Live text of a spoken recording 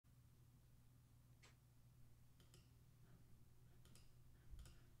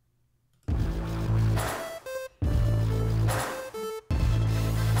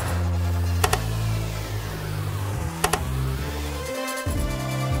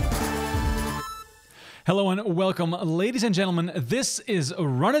Hello and welcome, ladies and gentlemen. This is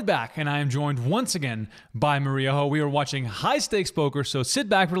Run It Back, and I am joined once again by Maria Ho. We are watching high stakes poker, so sit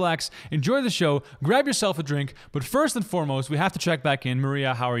back, relax, enjoy the show, grab yourself a drink. But first and foremost, we have to check back in.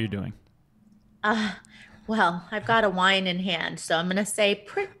 Maria, how are you doing? Well, I've got a wine in hand, so I'm going to say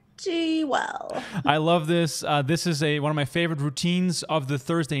pretty well. I love this. This is one of my favorite routines of the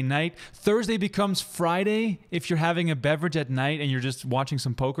Thursday night. Thursday becomes Friday if you're having a beverage at night and you're just watching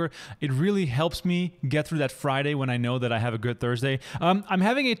some poker. It really helps me get through that Friday when I know that I have a good Thursday. I'm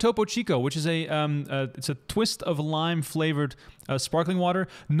having a Topo Chico, which is it's a twist of lime flavored sparkling water.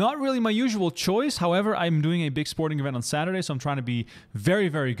 Not really my usual choice. However, I'm doing a big sporting event on Saturday, so I'm trying to be very,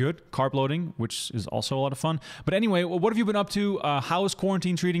 very good. Carb loading, which is also a lot of fun. But anyway, what have you been up to? How is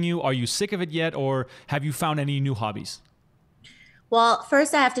quarantine treating you? Are you sick of it yet, or have you found any new hobbies? Well,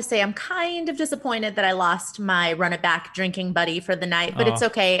 first I have to say I'm kind of disappointed that I lost my run it back drinking buddy for the night, but it's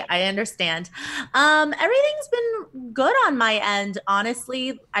okay. I understand. Everything's been good on my end.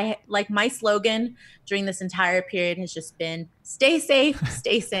 Honestly, I like my slogan during this entire period has just been stay safe,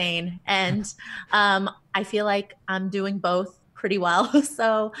 stay sane. And I feel like I'm doing both pretty well.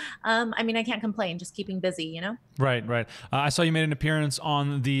 So, I mean, I can't complain, just keeping busy, you know? Right, right. I saw you made an appearance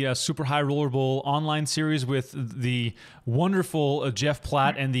on the Super High Roller Bowl online series with the wonderful Jeff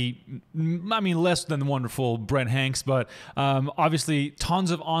Platt and less than wonderful Brent Hanks, but obviously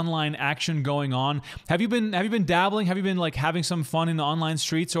tons of online action going on. Have you been dabbling? Have you been like having some fun in the online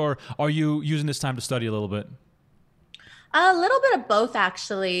streets, or are you using this time to study a little bit? A little bit of both,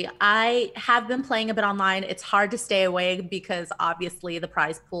 actually. I have been playing a bit online. It's hard to stay away because obviously the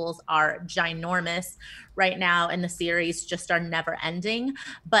prize pools are ginormous right now, and the series just are never ending.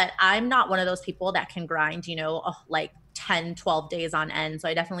 But I'm not one of those people that can grind, like 10, 12 days on end. So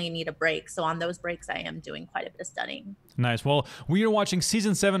I definitely need a break. So on those breaks, I am doing quite a bit of studying. Nice. Well, we are watching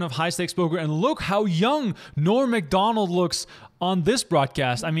season 7 of High Stakes Poker, and look how young Norm Macdonald looks on this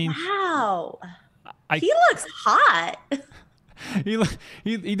broadcast. I mean, wow. He looks hot.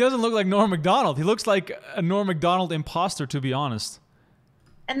 He doesn't look like Norm Macdonald. He looks like a Norm Macdonald imposter, to be honest.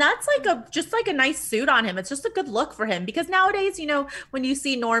 And that's just like a nice suit on him. It's just a good look for him because nowadays, when you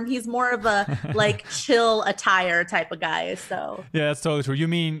see Norm, he's more of a like chill attire type of guy. So yeah, that's totally true. You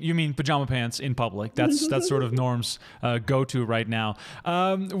mean pajama pants in public? That's sort of Norm's go-to right now.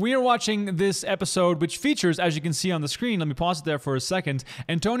 We are watching this episode, which features, as you can see on the screen. Let me pause it there for a second.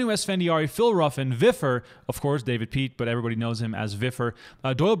 Antonio Esfandiari, Phil Ruffin, Viffer, of course, David Peat, but everybody knows him as Viffer.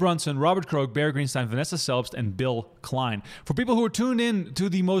 Doyle Brunson, Robert Krog, Barry Greenstein, Vanessa Selbst, and Bill Klein. For people who are tuned in to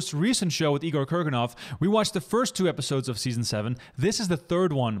the most recent show with Igor Kurganov, we watched the first 2 episodes of season 7. This is the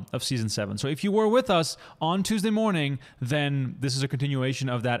 3rd one of season 7. So if you were with us on Tuesday morning, then this is a continuation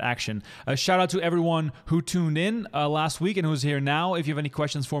of that action. A shout out to everyone who tuned in last week and who's here now. If you have any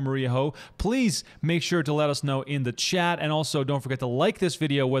questions for Maria Ho, please make sure to let us know in the chat. And also don't forget to like this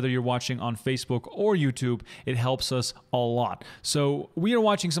video, whether you're watching on Facebook or YouTube. It helps us a lot. So we are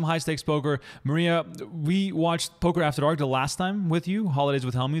watching some high stakes poker. Maria, we watched Poker After Dark the last time with you, Holidays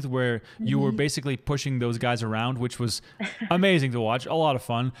with Helmuth, where you were basically pushing those guys around, which was amazing to watch. A lot of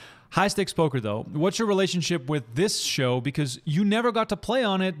fun. High stakes poker, though. What's your relationship with this show? Because you never got to play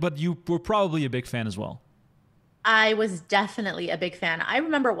on it, but you were probably a big fan as well. I was definitely a big fan. I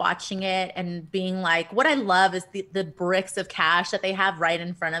remember watching it and being like, what I love is the bricks of cash that they have right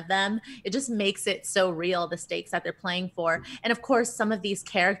in front of them. It just makes it so real, the stakes that they're playing for. And of course, some of these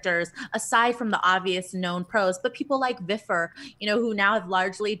characters, aside from the obvious known pros, but people like Viffer, who now have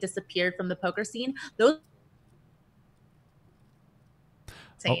largely disappeared from the poker scene, those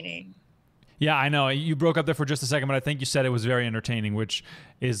entertaining. Yeah, I know. You broke up there for just a second, but I think you said it was very entertaining, which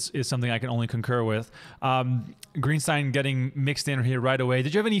is something I can only concur with. Greenstein getting mixed in here right away.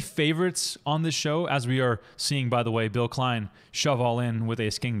 Did you have any favorites on this show? As we are seeing, by the way, Bill Klein shove all in with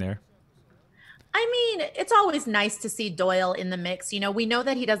Ace King there. I mean, it's always nice to see Doyle in the mix. We know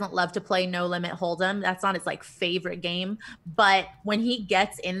that he doesn't love to play No Limit Hold'em. That's not his favorite game. But when he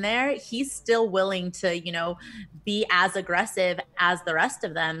gets in there, he's still willing to, be as aggressive as the rest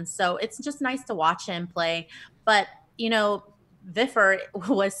of them. So it's just nice to watch him play. But, Viffer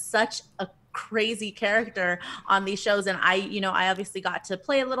was such a crazy character on these shows. And I obviously got to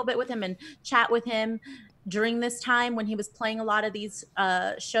play a little bit with him and chat with him during this time when he was playing a lot of these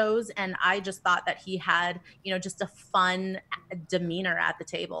shows. And I just thought that he had, just a fun demeanor at the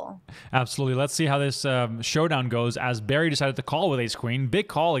table. Absolutely. Let's see how this showdown goes as Barry decided to call with Ace Queen. Big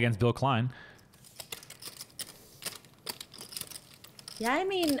call against Bill Klein. Yeah, I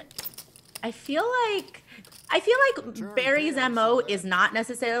mean, I feel like Barry's MO is not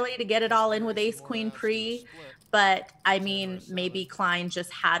necessarily to get it all in with Ace Queen pre, But I mean, maybe Klein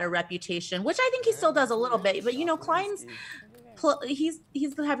just had a reputation, which I think he still does a little bit. But Klein's he's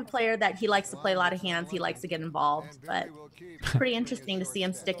the type of player that he likes to play a lot of hands. He likes to get involved, but pretty interesting to see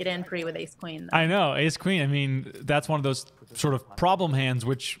him stick it in pre with ace queen, though. I know, ace queen. I mean, that's one of those sort of problem hands,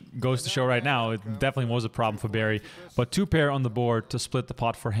 which goes to show right now it definitely was a problem for Barry. But 2-pair on the board to split the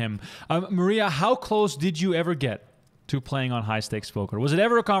pot for him. Maria, how close did you ever get to playing on high stakes poker? Was it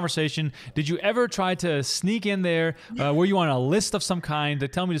ever a conversation? Did you ever try to sneak in there? Were you on a list of some kind?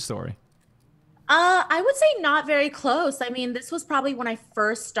 Tell me the story. I would say not very close. I mean, this was probably when I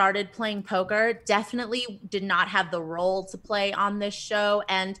first started playing poker. Definitely did not have the role to play on this show.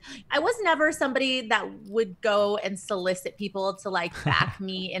 And I was never somebody that would go and solicit people to like back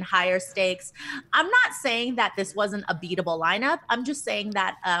me in higher stakes. I'm not saying that this wasn't a beatable lineup. I'm just saying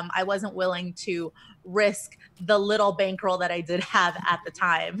that I wasn't willing to risk the little bankroll that I did have at the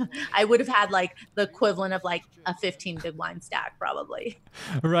time. I would have had like the equivalent of like a 15 big blind stack probably.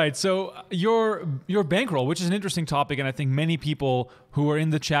 Right. So your bankroll, which is an interesting topic, and I think many people who are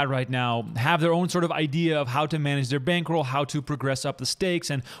in the chat right now have their own sort of idea of how to manage their bankroll, how to progress up the stakes,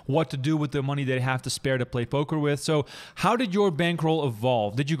 and what to do with the money they have to spare to play poker with. So how did your bankroll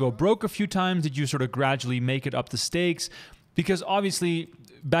evolve? Did you go broke a few times? Did you sort of gradually make it up the stakes? Because obviously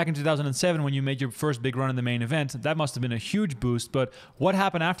back in 2007, when you made your first big run in the main event, that must have been a huge boost. But what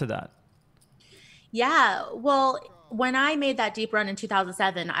happened after that? Yeah, well, when I made that deep run in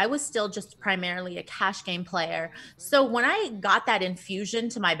 2007, I was still just primarily a cash game player. So when I got that infusion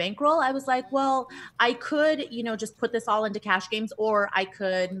to my bankroll, I was like, well, I could, just put this all into cash games, or I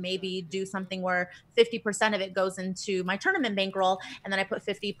could maybe do something where 50% of it goes into my tournament bankroll, and then I put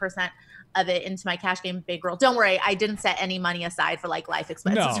 50% of it into my cash game bankroll. Don't worry, I didn't set any money aside for like life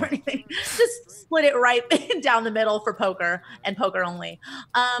expenses or anything. Just split it right down the middle for poker and poker only.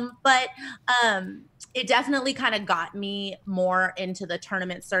 But it definitely kind of got me more into the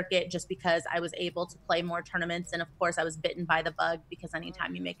tournament circuit just because I was able to play more tournaments. And of course, I was bitten by the bug because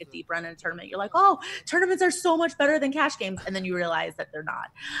anytime you make a deep run in a tournament, you're like, oh, tournaments are so much better than cash games. And then you realize that they're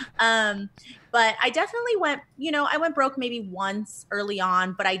not. But I definitely went, I went broke maybe once early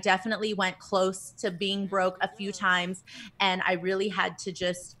on, but I definitely went close to being broke a few times. And I really had to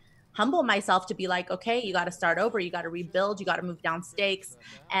just humble myself to be like, okay, you got to start over. You got to rebuild. You got to move down stakes.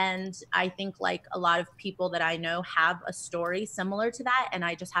 And I think like a lot of people that I know have a story similar to that. And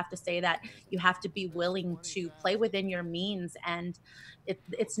I just have to say that you have to be willing to play within your means. And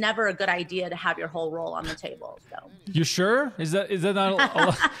it's never a good idea to have your whole roll on the table. So you sure? Is that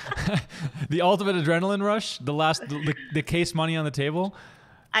not the ultimate adrenaline rush? The case money on the table?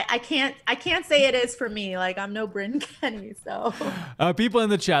 I can't say it is for me. Like, I'm no Bryn Kenny. So people in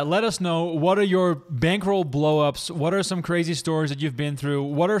the chat, let us know, what are your bankroll blowups? What are some crazy stories that you've been through?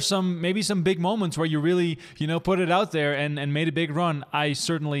 What are maybe some big moments where you really, put it out there and made a big run? I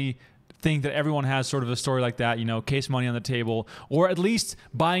certainly think that everyone has sort of a story like that, case money on the table, or at least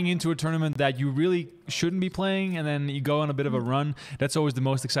buying into a tournament that you really shouldn't be playing, and then you go on a bit of a run. That's always the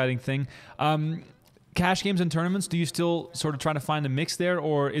most exciting thing. Cash games and tournaments, do you still sort of try to find a mix there,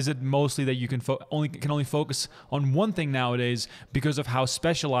 or is it mostly that you can only focus on one thing nowadays because of how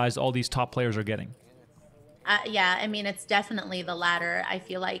specialized all these top players are getting? Yeah, I mean, it's definitely the latter. I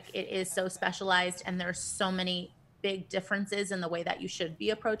feel like it is so specialized, and there's so many big differences in the way that you should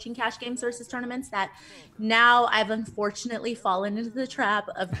be approaching cash games versus tournaments that now I've unfortunately fallen into the trap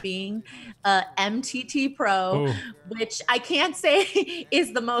of being a MTT pro. Ooh. Which I can't say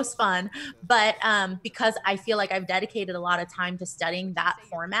is the most fun, but because I feel like I've dedicated a lot of time to studying that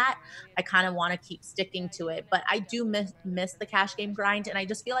format, I kind of want to keep sticking to it. But I do miss the cash game grind, and I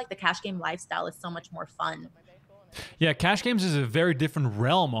just feel like the cash game lifestyle is so much more fun. Yeah, cash games is a very different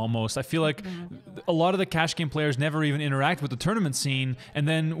realm almost. I feel like a lot of the cash game players never even interact with the tournament scene, and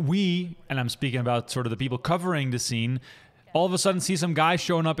then and I'm speaking about sort of the people covering the scene, all of a sudden see some guy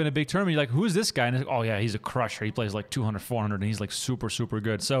showing up in a big tournament. You're like, who is this guy? And it's like, oh yeah, he's a crusher. He plays like 200, 400, and he's like super, super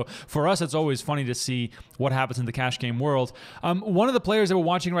good. So for us, it's always funny to see what happens in the cash game world. One of the players that we're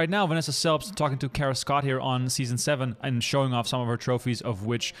watching right now, Vanessa Selbst, talking to Kara Scott here on season 7 and showing off some of her trophies, of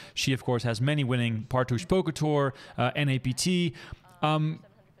which she, of course, has many, winning Partouche Poker Tour, NAPT.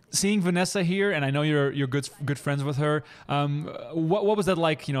 Seeing Vanessa here, and I know you're good friends with her. What was that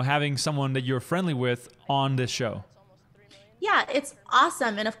like, having someone that you're friendly with on this show? Yeah, it's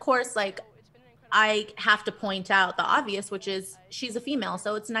awesome. And of course, like, I have to point out the obvious, which is she's a female.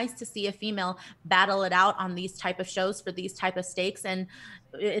 So it's nice to see a female battle it out on these type of shows for these type of stakes. And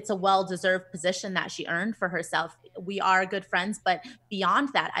it's a well-deserved position that she earned for herself. We are good friends, but beyond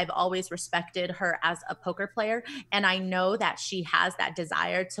that, I've always respected her as a poker player. And I know that she has that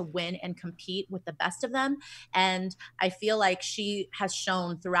desire to win and compete with the best of them. And I feel like she has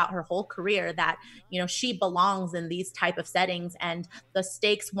shown throughout her whole career that, she belongs in these type of settings, and the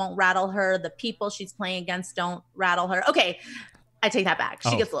stakes won't rattle her. The people she's playing against don't rattle her. Okay, I take that back.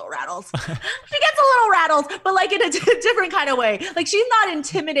 She gets a little rattled. She gets a little rattled, but like in a different kind of way. Like, she's not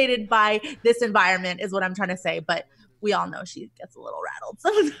intimidated by this environment is what I'm trying to say. But we all know she gets a little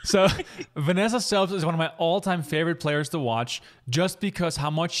rattled. So Vanessa Selbst is one of my all-time favorite players to watch, just because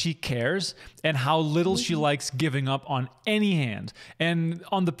how much she cares and how little she likes giving up on any hand. And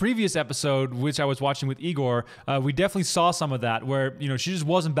on the previous episode, which I was watching with Igor, we definitely saw some of that where, she just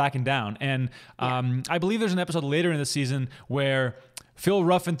wasn't backing down. And I believe there's an episode later in the season where Phil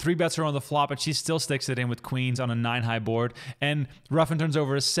Ruffin 3-bets her on the flop, and she still sticks it in with queens on a 9-high board. And Ruffin turns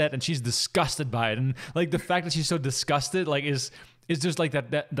over a set, and she's disgusted by it. And like the fact that she's so disgusted, like is just like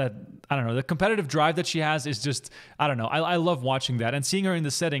that I don't know, the competitive drive that she has is just, I don't know. I love watching that and seeing her in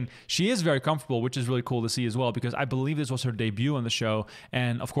the setting. She is very comfortable, which is really cool to see as well, because I believe this was her debut on the show.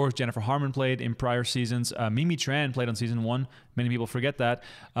 And of course, Jennifer Harmon played in prior seasons. Mimi Tran played on season 1. Many people forget that.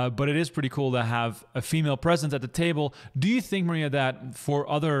 But it is pretty cool to have a female presence at the table. Do you think, Maria, that for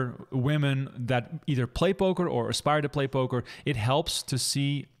other women that either play poker or aspire to play poker, it helps to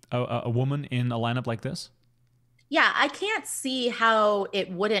see a woman in a lineup like this? Yeah, I can't see how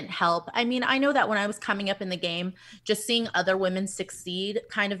it wouldn't help. I mean, I know that when I was coming up in the game, just seeing other women succeed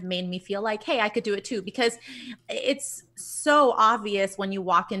kind of made me feel like, hey, I could do it too, because it's so obvious when you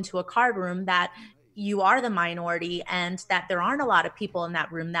walk into a card room that you are the minority and that there aren't a lot of people in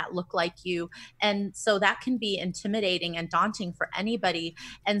that room that look like you. And so that can be intimidating and daunting for anybody.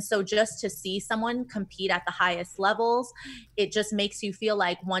 And so just to see someone compete at the highest levels, it just makes you feel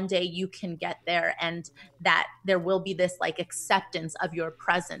like one day you can get there and that there will be this like acceptance of your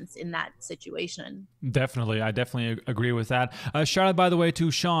presence in that situation. Definitely. I definitely agree with that. Shout out, by the way,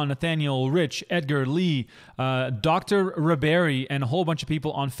 to Sean, Nathaniel, Rich, Edgar, Lee, Dr. Ribery, and a whole bunch of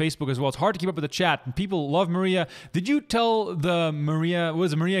people on Facebook as well. It's hard to keep up with the chat. People love Maria. Did you tell the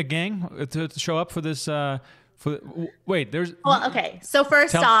Maria gang to show up for this? Wait, there's. Well, okay. So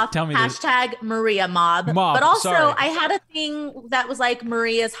first off, tell me hashtag this. Maria mob. But also, sorry. I had a thing that was like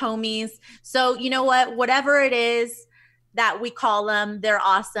Maria's homies. So you know what? Whatever it is that we call them, they're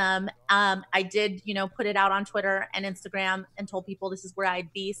awesome. I did, put it out on Twitter and Instagram and told people this is where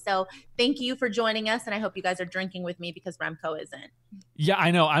I'd be. So thank you for joining us. And I hope you guys are drinking with me because Remco isn't. Yeah,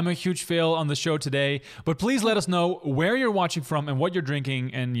 I know. I'm a huge fail on the show today, but please let us know where you're watching from and what you're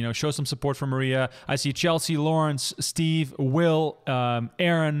drinking, and show some support for Maria. I see Chelsea, Lawrence, Steve, Will,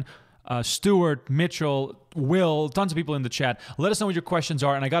 Aaron, Stuart, Mitchell, Will, tons of people in the chat. Let us know what your questions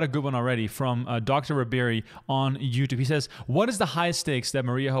are, and I got a good one already from Dr. Ribery on YouTube. He says, what is the highest stakes that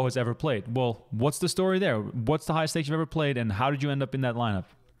Maria Ho has ever played? Well, what's the story there? What's the highest stakes you've ever played, and how did you end up in that lineup?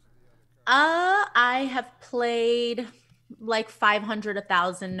 I have played like 500,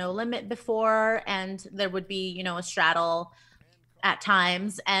 1,000 no limit before, and there would be, a straddle at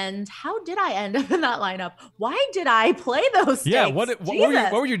times. And how did I end up in that lineup? Why did I play those stakes? Yeah, what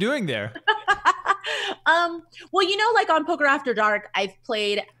were you doing there? Well, like on Poker After Dark, I've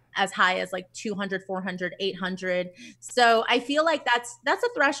played as high as like 200, 400, 800. So I feel like that's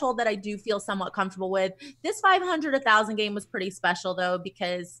a threshold that I do feel somewhat comfortable with. This 500, 1,000 game was pretty special though,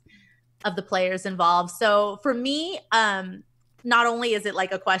 because of the players involved. So for me, not only is it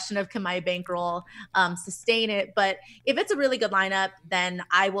like a question of can my bankroll sustain it, but if it's a really good lineup, then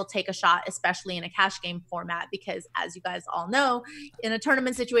I will take a shot, especially in a cash game format, because as you guys all know, in a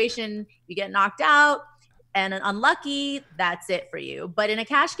tournament situation, you get knocked out and unlucky, that's it for you. But in a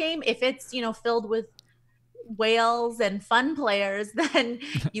cash game, if it's, filled with whales and fun players, then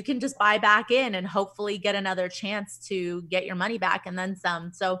you can just buy back in and hopefully get another chance to get your money back and then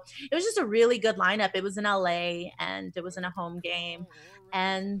some. So it was just a really good lineup. It was in LA and it was in a home game.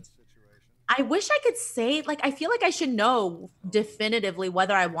 And I wish I could say, I feel like I should know definitively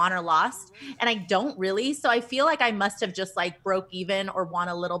whether I won or lost. And I don't really. So I feel like I must have just broke even or won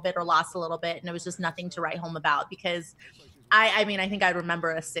a little bit or lost a little bit. And it was just nothing to write home about, because I think I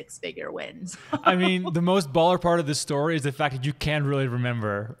remember a 6-figure win. I mean, the most baller part of this story is the fact that you can't really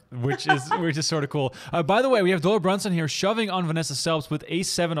remember, which is sort of cool. By the way, we have Doyle Brunson here shoving on Vanessa Selbst with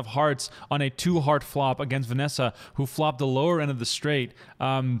ace-7 of hearts on a 2-heart flop against Vanessa, who flopped the lower end of the straight.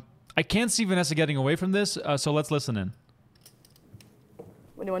 I can't see Vanessa getting away from this, so let's listen in.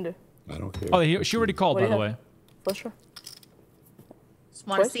 What do you want to do? I don't care. Oh, she already called, by the way. For sure. Just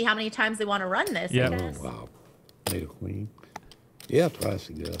want to see how many times they want to run this. Yeah. I guess. Oh, wow. Made a queen. Yeah, twice,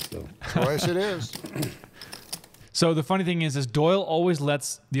 I guess. So. Twice it is. So the funny thing is Doyle always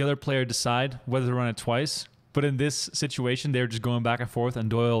lets the other player decide whether to run it twice. But in this situation, they're just going back and forth, and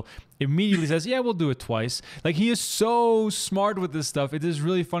Doyle immediately says, yeah, we'll do it twice. Like, he is so smart with this stuff. It is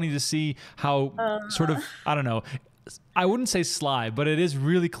really funny to see how sort of, I don't know, I wouldn't say sly, but it is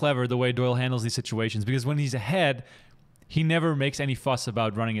really clever the way Doyle handles these situations, because when he's ahead, he never makes any fuss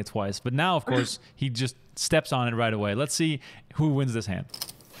about running it twice. But now, of course, he just steps on it right away. Let's see who wins this hand.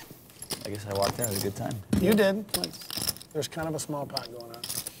 I guess I walked in at a good time. You did. There's kind of a small pot going on.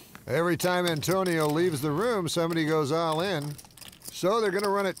 Every time Antonio leaves the room, somebody goes all in. So they're going to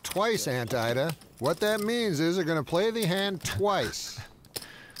run it twice, Aunt Ida. What that means is they're going to play the hand twice.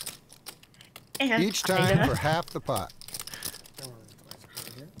 Each time for half the pot.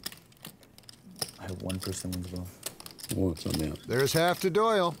 I have one person wins both. There's half to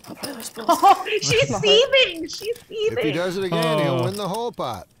Doyle. Oh, she's thieving. She's thieving. If he does it again, he'll win the whole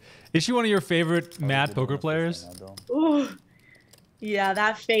pot. Is she one of your favorite mad poker players? Ooh. Yeah,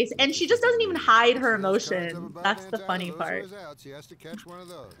 that face. And she just doesn't even hide her emotion. That's the funny part. She has to catch one of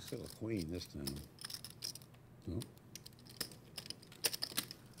those. Still a queen this time. Nope.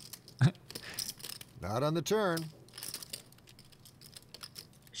 Not on the turn.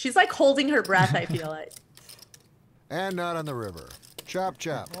 She's like holding her breath, I feel like. And not on the river. Chop,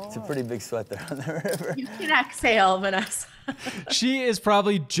 chop. It's a pretty big sweat there on the river. You can exhale, Vanessa. She is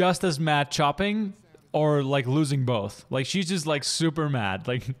probably just as mad chopping or like losing both. Like, she's just like super mad.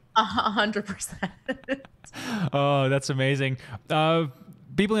 Like 100%. Oh, that's amazing.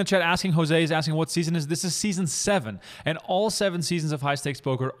 People in the chat asking, Jose is asking what season is this? Is season 7, and all 7 seasons of High Stakes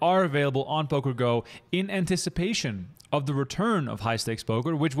Poker are available on PokerGo in anticipation of the return of High Stakes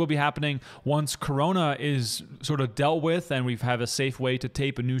Poker, which will be happening once Corona is sort of dealt with and we have a safe way to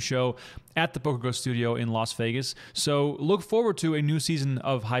tape a new show at the PokerGo studio in Las Vegas. So look forward to a new season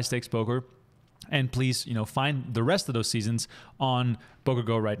of High Stakes Poker, and please, find the rest of those seasons on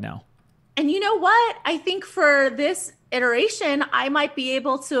PokerGo right now. And you know what? I think for this iteration, I might be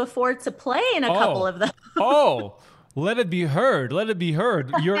able to afford to play in a couple of them. Oh, let it be heard. Let it be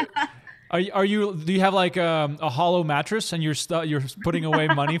heard. Are you? Do you have like a hollow mattress and you're putting away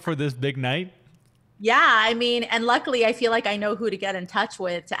money for this big night? Yeah, I mean, and luckily I feel like I know who to get in touch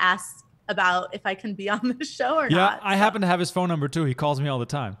with to ask about if I can be on the show or not. Yeah, I happen to have his phone number too. He calls me all the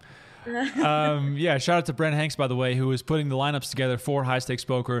time. Yeah, shout out to Brent Hanks, by the way, who is putting the lineups together for High Stakes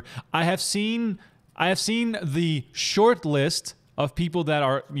Poker. I have seen the short list of people that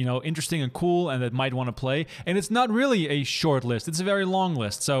are, interesting and cool and that might want to play. And it's not really a short list. It's a very long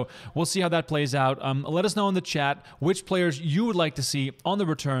list. So we'll see how that plays out. Let us know in the chat which players you would like to see on the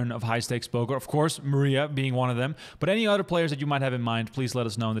return of High Stakes Poker. Of course, Maria being one of them. But any other players that you might have in mind, please let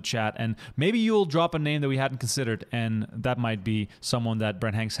us know in the chat. And maybe you'll drop a name that we hadn't considered, and that might be someone that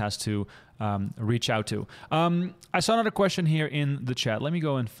Brent Hanks has to reach out to. I saw another question here in the chat. Let me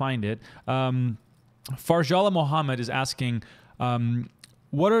go and find it. Farjala Mohammed is asking,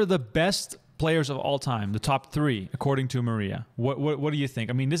 what are the best players of all time, the top 3, according to Maria? What do you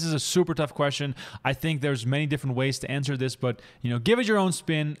think? I mean, this is a super tough question. I think there's many different ways to answer this, but give it your own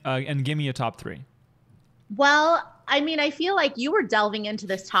spin and give me a top 3. Well, I mean, I feel like you were delving into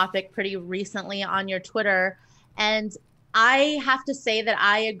this topic pretty recently on your Twitter, and I have to say that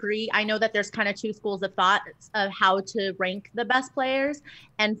I agree. I know that there's kind of 2 schools of thought of how to rank the best players.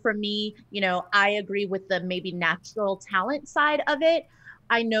 And for me, I agree with the maybe natural talent side of it.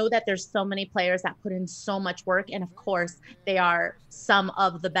 I know that there's so many players that put in so much work, and of course they are some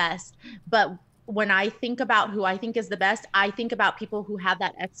of the best. But when I think about who I think is the best, I think about people who have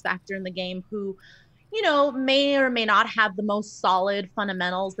that X factor in the game, who may or may not have the most solid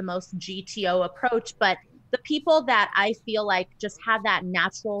fundamentals, the most GTO approach, but the people that I feel like just have that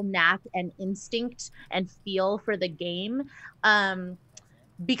natural knack and instinct and feel for the game.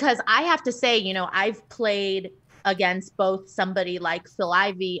 Because I have to say, I've played against both somebody like Phil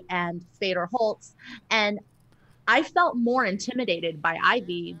Ivey and Fedor Holtz, and I felt more intimidated by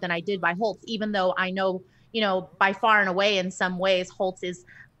Ivey than I did by Holtz, even though I know, by far and away in some ways, Holtz is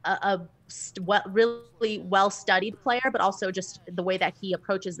a really well-studied player, but also just the way that he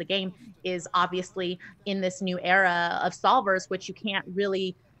approaches the game is obviously in this new era of solvers, which you can't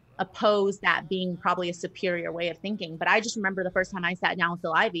really oppose that being probably a superior way of thinking. But I just remember the first time I sat down with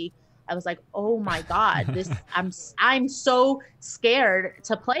Phil Ivey, I was like, oh my God, I'm so scared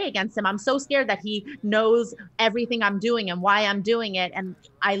to play against him. I'm so scared that he knows everything I'm doing and why I'm doing it. And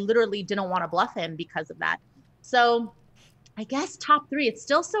I literally didn't want to bluff him because of that. So I guess top 3. It's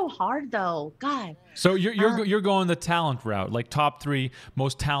still so hard though. God. So you're going the talent route, like top 3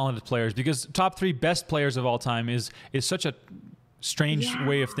 most talented players, because top 3 best players of all time is such a strange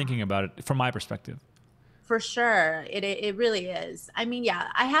way of thinking about it from my perspective. For sure. It really is. I mean, yeah,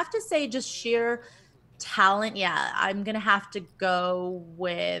 I have to say just sheer talent. Yeah, I'm going to have to go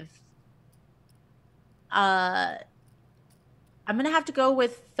with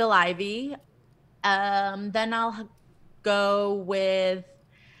Phil Ivey. Then I'll go with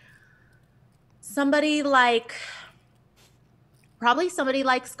probably somebody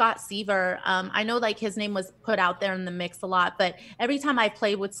like Scott Seaver. I know like his name was put out there in the mix a lot, but every time I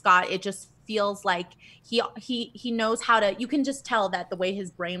played with Scott, it just feels like he knows how to, you can just tell that the way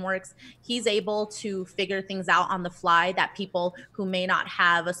his brain works, he's able to figure things out on the fly that people who may not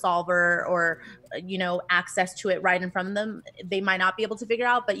have a solver or, you know, access to it right in front of them, they might not be able to figure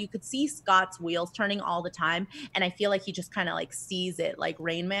out, but you could see Scott's wheels turning all the time. And I feel like he just kind of like sees it like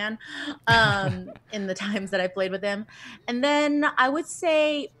Rain Man in the times that I played with him. And then I would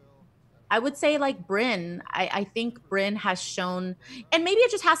say like Bryn. I think Bryn has shown, and maybe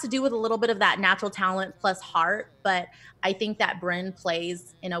it just has to do with a little bit of that natural talent plus heart, but I think that Bryn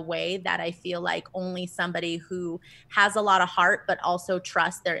plays in a way that I feel like only somebody who has a lot of heart but also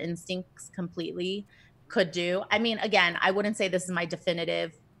trusts their instincts completely could do. I mean, again, I wouldn't say this is my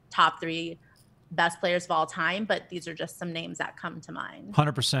definitive top 3 best players of all time, but these are just some names that come to mind.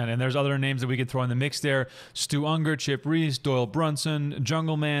 100%. And there's other names that we could throw in the mix there. Stu Unger, Chip Reese, Doyle Brunson,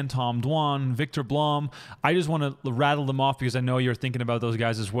 Jungle Man, Tom Dwan, Victor Blom. I just want to rattle them off because I know you're thinking about those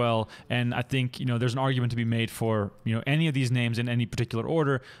guys as well. And I think, you know, there's an argument to be made for, you know, any of these names in any particular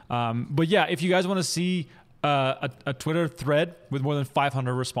order. But yeah, if you guys want to see a Twitter thread with more than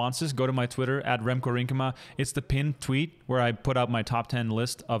 500 responses, go to my Twitter at Remco Rinkema. It's the pinned tweet where I put out my top 10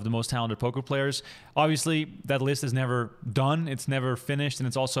 list of the most talented poker players. Obviously, that list is never done, it's never finished, and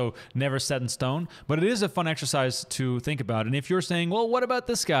it's also never set in stone. But it is a fun exercise to think about. And if you're saying, well, what about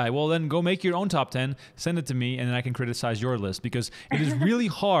this guy? Well, then go make your own top 10, send it to me, and then I can criticize your list because it is really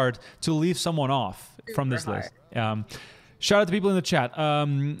hard to leave someone off from this list. Shout out to people in the chat.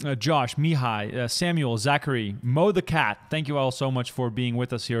 Josh, Mihai, Samuel, Zachary, Mo the Cat. Thank you all so much for being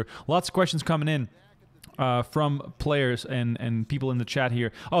with us here. Lots of questions coming in from players and people in the chat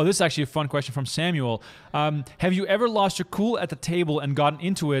here. Oh, this is actually a fun question from Samuel. Have you ever lost your cool at the table and gotten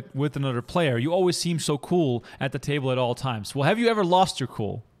into it with another player? You always seem so cool at the table at all times. Well, have you ever lost your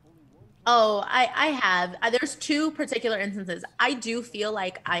cool? Oh, I have. There's 2 particular instances. I do feel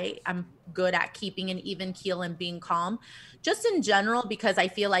like I'm good at keeping an even keel and being calm, just in general, because I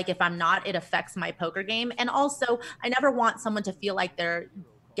feel like if I'm not, it affects my poker game. And also, I never want someone to feel like they're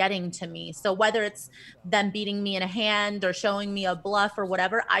getting to me. So whether it's them beating me in a hand or showing me a bluff or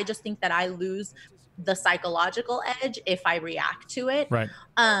whatever, I just think that I lose the psychological edge if I react to it. Right.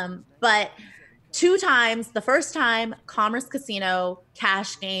 But 2 times, the first time, Commerce Casino,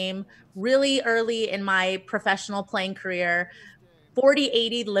 cash game, really early in my professional playing career,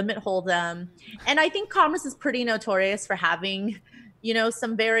 40-80 limit hold'em. And I think Commerce is pretty notorious for having, you know,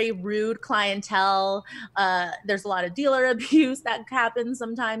 some very rude clientele. There's a lot of dealer abuse that happens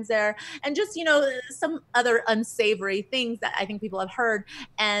sometimes there. And just, you know, some other unsavory things that I think people have heard.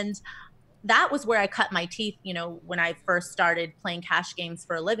 And that was where I cut my teeth, you know, when I first started playing cash games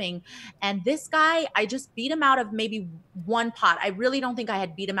for a living. And this guy, I just beat him out of maybe 1 pot. I really don't think I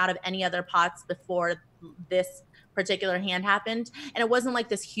had beat him out of any other pots before this particular hand happened. And it wasn't like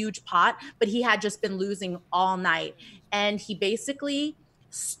this huge pot, but he had just been losing all night. And he basically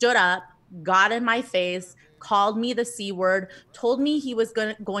stood up, got in my face, called me the C word, told me he was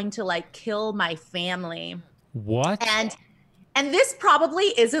going to like kill my family. What? And this probably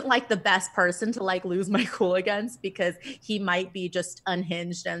isn't like the best person to like lose my cool against because he might be just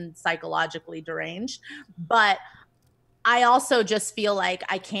unhinged and psychologically deranged. But I also just feel like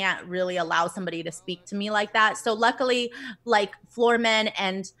I can't really allow somebody to speak to me like that. So luckily, like floormen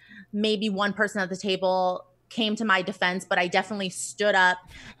and maybe 1 person at the table came to my defense, but I definitely stood up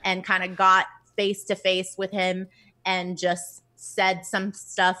and kind of got face to face with him and just said some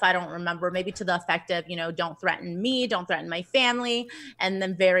stuff I don't remember, maybe to the effect of, you know, don't threaten me, don't threaten my family. And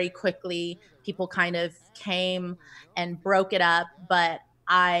then very quickly people kind of came and broke it up. But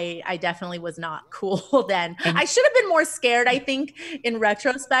I definitely was not cool then. I should have been more scared, I think, in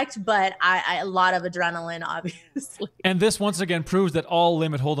retrospect, but a lot of adrenaline, obviously. And this once again proves that all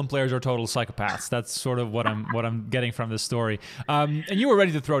limit hold'em players are total psychopaths. That's sort of what I'm getting from this story. And you were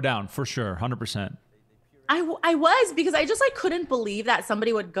ready to throw down for sure, 100%. I was, because I just couldn't believe that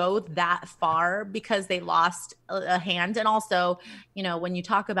somebody would go that far because they lost a hand. And also, you know, when you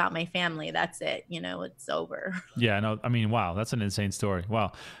talk about my family, that's it, you know, it's over. Yeah, no, I mean, wow, that's an insane story.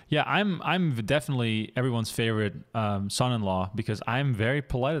 Wow. Yeah, I'm definitely everyone's favorite son-in-law because I'm very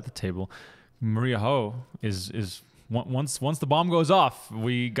polite at the table. Maria Ho is once the bomb goes off,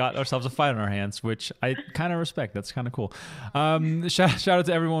 we got ourselves a fight on our hands, which I kind of respect. That's kind of cool. Shout out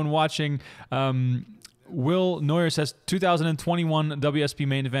to everyone watching. Will Neuer says 2021 WSP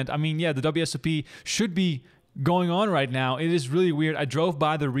main event. I mean, yeah, the WSOP should be going on right now. It is really weird. I drove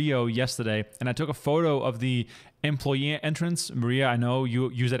by the Rio yesterday and I took a photo of the employee entrance. Maria, I know you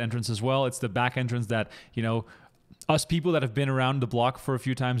use that entrance as well. It's the back entrance that, you know, us people that have been around the block for a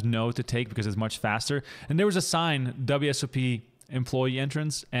few times know to take because it's much faster. And there was a sign, WSOP employee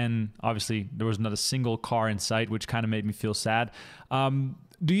entrance, and obviously there was not a single car in sight, which kind of made me feel sad. Do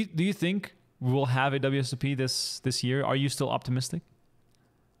you think we'll have a WSOP this year? Are you still optimistic?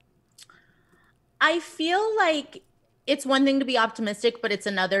 I feel like it's one thing to be optimistic, but it's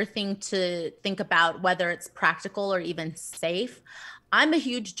another thing to think about whether it's practical or even safe. I'm a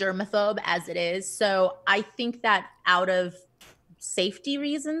huge germaphobe as it is. So I think that out of safety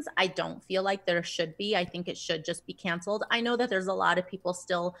reasons, I don't feel like there should be. I think it should just be canceled. I know that there's a lot of people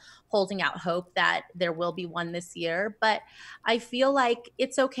still holding out hope that there will be one this year, but I feel like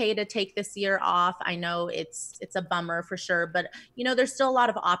it's okay to take this year off. I know it's a bummer for sure, but you know, there's still a lot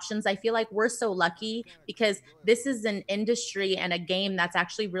of options. I feel like we're so lucky because this is an industry and a game that's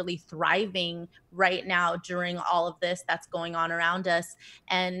actually really thriving right now during all of this that's going on around us.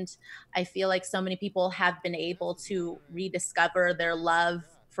 And I feel like so many people have been able to rediscover their love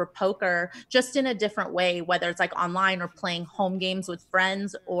for poker just in a different way, whether it's like online or playing home games with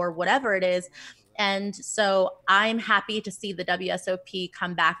friends or whatever it is. And so I'm happy to see the WSOP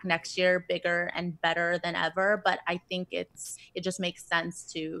come back next year bigger and better than ever. But I think it just makes sense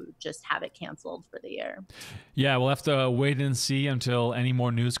to just have it canceled for the year. Yeah, we'll have to wait and see until any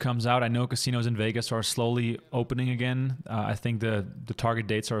more news comes out. I know casinos in Vegas are slowly opening again. I think the target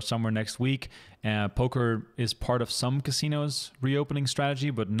dates are somewhere next week. Poker is part of some casinos' reopening strategy,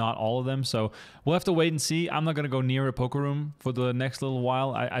 but not all of them. So we'll have to wait and see. I'm not going to go near a poker room for the next little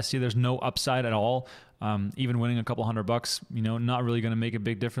while. I see there's no upside at all. Even winning a couple $100, you know, not really going to make a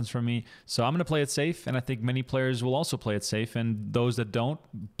big difference for me. So I'm going to play it safe, and I think many players will also play it safe. And those that don't,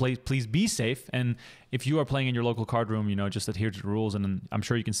 please be safe. And if you are playing in your local card room, you know, just adhere to the rules, and I'm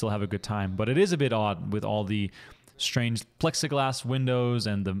sure you can still have a good time. But it is a bit odd with all the strange plexiglass windows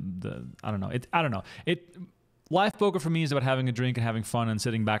and the I don't know. Live poker for me is about having a drink and having fun and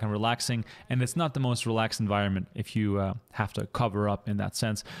sitting back and relaxing, and it's not the most relaxed environment if you have to cover up in that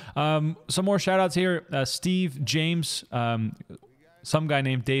sense. Some more shout outs here. Steve, James, some guy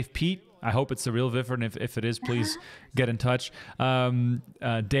named Dave Peat. I hope it's the real Viffer, and if it is, please get in touch.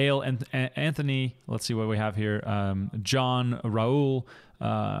 Dale and Anthony, let's see what we have here. John, Raul,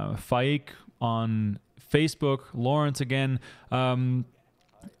 Faik on Facebook, Lawrence again.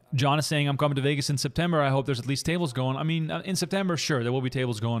 John is saying, I'm coming to Vegas in September. I hope there's at least tables going. I mean, in September, sure, there will be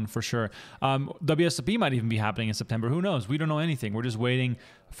tables going for sure. WSOP might even be happening in September. Who knows? We don't know anything. We're just waiting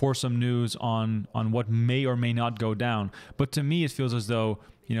for some news on what may or may not go down. But to me, it feels as though,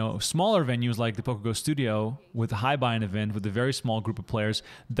 you know, smaller venues like the PokerGO Studio with a high buy-in event with a very small group of players,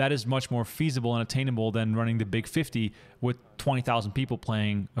 that is much more feasible and attainable than running the Big 50 with 20,000 people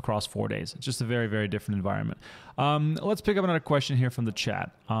playing across 4 days. It's just a very, very different environment. Let's pick up another question here from the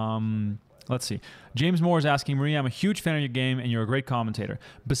chat. Let's see. James Moore is asking, Maria, I'm a huge fan of your game and you're a great commentator.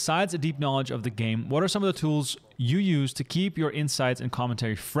 Besides a deep knowledge of the game, what are some of the tools you use to keep your insights and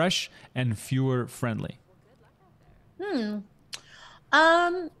commentary fresh and viewer friendly?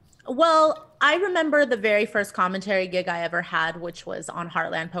 Well, I remember the very first commentary gig I ever had, which was on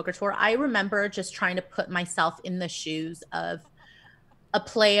Heartland Poker Tour. I remember just trying to put myself in the shoes of a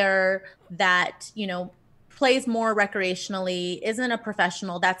player that, you know, plays more recreationally, isn't a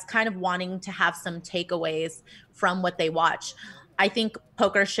professional, that's kind of wanting to have some takeaways from what they watch. I think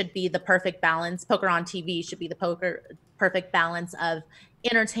poker should be the perfect balance. Poker on TV should be the perfect balance of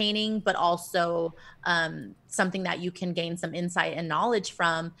entertaining, but also something that you can gain some insight and knowledge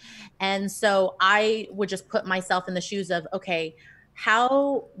from. And so I would just put myself in the shoes of, okay,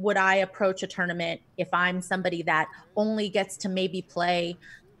 how would I approach a tournament if I'm somebody that only gets to maybe play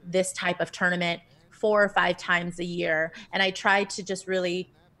this type of tournament 4 or 5 times a year? And I try to just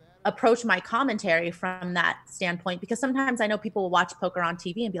really approach my commentary from that standpoint, because sometimes I know people will watch poker on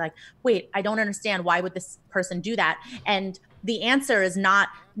TV and be like, wait, I don't understand. Why would this person do that? And the answer is not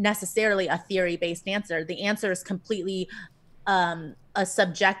necessarily a theory-based answer. The answer is completely a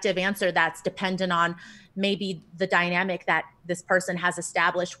subjective answer that's dependent on maybe the dynamic that this person has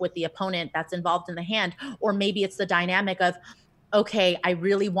established with the opponent that's involved in the hand. Or maybe it's the dynamic of, okay, I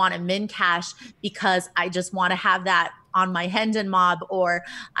really want to min cash because I just want to have that on my Hendon mob, or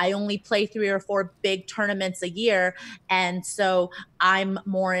I only play 3 or 4 big tournaments a year. And so I'm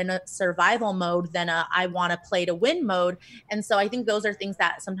more in a survival mode than I want to play to win mode. And so I think those are things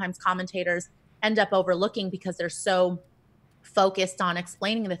that sometimes commentators end up overlooking because they're so focused on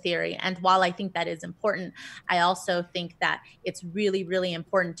explaining the theory. And while I think that is important, I also think that it's really, really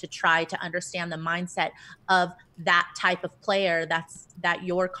important to try to understand the mindset of that type of player that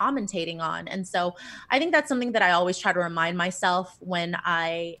you're commentating on. And so I think that's something that I always try to remind myself when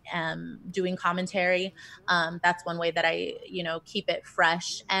I am doing commentary. That's one way that I, keep it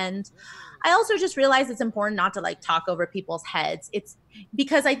fresh. And I also just realize it's important not to talk over people's heads. It's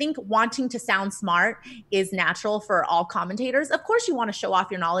because I think wanting to sound smart is natural for all commentators. Of course, you want to show off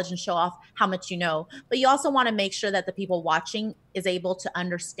your knowledge and show off how much you know, but you also want to make sure that the people watching is able to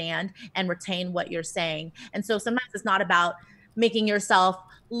understand and retain what you're saying. And so sometimes it's not about making yourself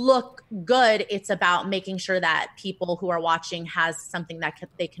look good. It's about making sure that people who are watching has something that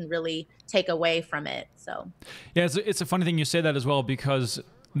they can really take away from it. So yeah, it's a funny thing you say that as well, because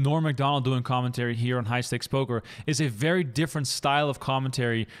Norm Macdonald doing commentary here on High Stakes Poker is a very different style of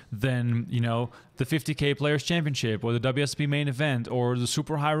commentary than, the 50K Players Championship or the WSB main event or the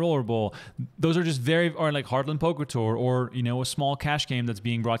Super High Roller Bowl. Those are just or like Heartland Poker Tour or, a small cash game that's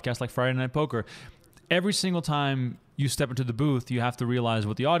being broadcast like Friday Night Poker. Every single time you step into the booth, you have to realize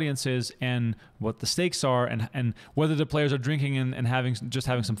what the audience is and what the stakes are and whether the players are drinking and having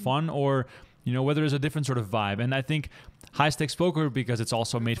some fun or, whether there's a different sort of vibe. And I think High Stakes Poker, because it's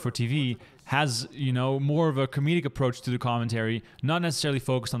also made for TV, has, more of a comedic approach to the commentary, not necessarily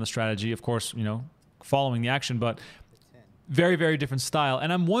focused on the strategy, of course, following the action, but very, very different style.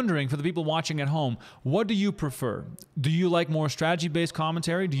 And I'm wondering, for the people watching at home, what do you prefer? Do you like more strategy-based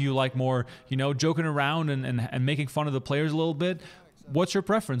commentary? Do you like more, joking around and making fun of the players a little bit? What's your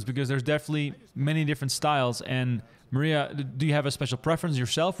preference? Because there's definitely many different styles. And Maria, do you have a special preference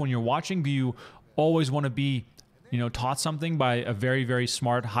yourself when you're watching? Do you always want to be, taught something by a very, very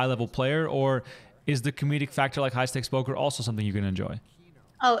smart, high-level player? Or is the comedic factor like High Stakes Poker also something you can enjoy?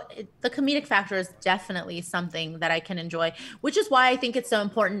 Oh, the comedic factor is definitely something that I can enjoy, which is why I think it's so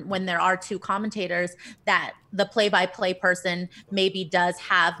important when there are two commentators that the play-by-play person maybe does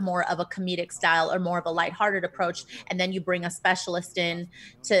have more of a comedic style or more of a lighthearted approach, and then you bring a specialist in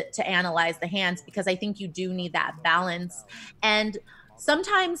to analyze the hands, because I think you do need that balance. And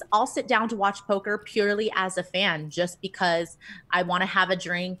sometimes I'll sit down to watch poker purely as a fan, just because I want to have a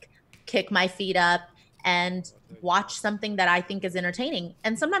drink, kick my feet up, and watch something that I think is entertaining.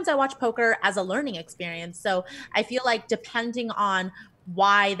 And sometimes I watch poker as a learning experience. So I feel like depending on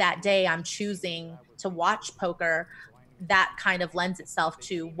why that day I'm choosing to watch poker, that kind of lends itself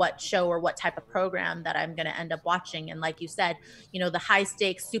to what show or what type of program that I'm going to end up watching. And like you said, the high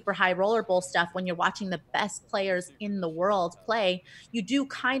stakes, super high roller bowl stuff, when you're watching the best players in the world play, you do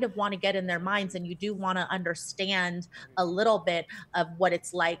kind of want to get in their minds and you do want to understand a little bit of what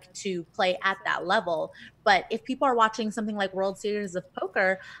it's like to play at that level. But if people are watching something like World Series of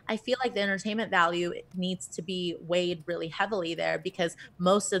Poker, I feel like the entertainment value needs to be weighed really heavily there, because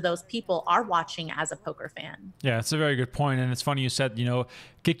most of those people are watching as a poker fan. Yeah, it's a very good point. And it's funny you said,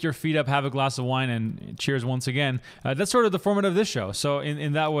 kick your feet up, have a glass of wine, and cheers once again. That's sort of the format of this show. So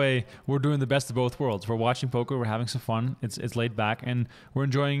in that way, we're doing the best of both worlds. We're watching poker, we're having some fun, it's laid back, and we're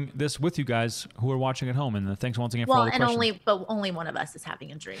enjoying this with you guys who are watching at home. And thanks once again for all the questions. Only one of us is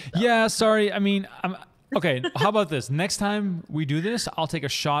having a drink, though. Yeah, sorry. I mean, okay, how about this? Next time we do this, I'll take a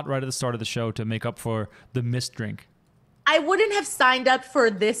shot right at the start of the show to make up for the missed drink. I wouldn't have signed up for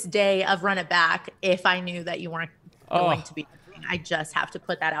this day of Run It Back if I knew that you weren't going to be drinking. I just have to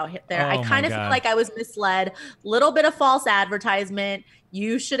put that out there. I kind of feel like I was misled. Little bit of false advertisement.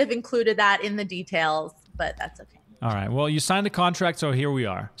 You should have included that in the details, but that's okay. All right. Well, you signed a contract, so here we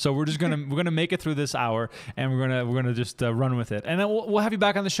are. So we're gonna make it through this hour, and we're gonna just run with it. And then we'll have you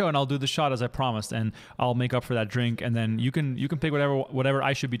back on the show, and I'll do the shot as I promised, and I'll make up for that drink, and then you can pick whatever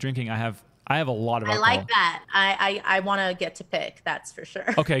I should be drinking. I have a lot of alcohol. I like that. I want to get to pick. That's for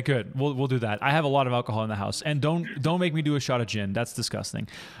sure. Okay, good. We'll do that. I have a lot of alcohol in the house, and don't make me do a shot of gin. That's disgusting.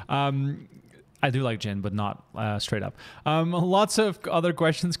 I do like gin, but not straight up. Lots of other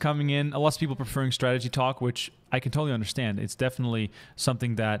questions coming in. Lots of people preferring strategy talk, which I can totally understand. It's definitely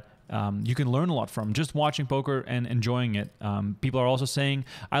something that you can learn a lot from, just watching poker and enjoying it. People are also saying,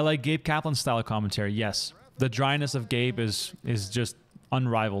 I like Gabe Kaplan's style of commentary. Yes, the dryness of Gabe is just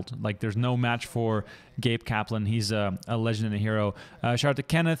unrivaled. Like, there's no match for Gabe Kaplan. He's a legend and a hero. Shout out to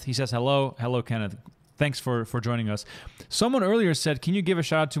Kenneth. He says hello. Hello, Kenneth. thanks for joining us. Someone earlier said, can you give a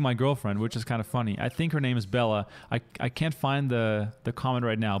shout out to my girlfriend, which is kind of funny. I think her name is Bella. I can't find the comment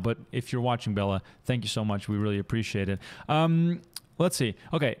right now, but if you're watching, Bella, thank you so much. We really appreciate it. Let's see.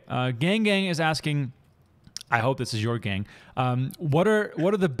 Okay, Gang Gang is asking, I hope this is your gang. What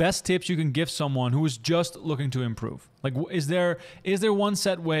are the best tips you can give someone who is just looking to improve? Like, is there one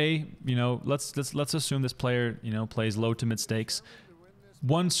set way? You know, let's assume this player, you know, plays low to mid stakes.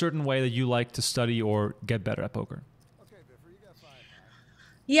 One certain way that you like to study or get better at poker.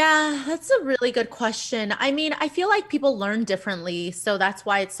 Yeah, that's a really good question. I mean, I feel like people learn differently, so that's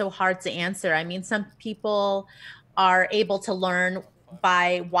why it's so hard to answer. I mean, some people are able to learn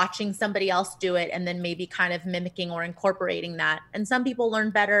by watching somebody else do it and then maybe kind of mimicking or incorporating that. And some people learn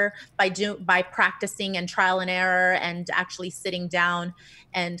better by practicing and trial and error and actually sitting down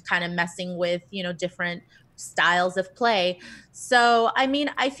and kind of messing with, you know, different styles of play. So, I mean,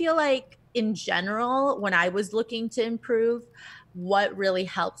 I feel like in general, when I was looking to improve, what really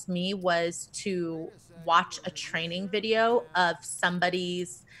helped me was to watch a training video of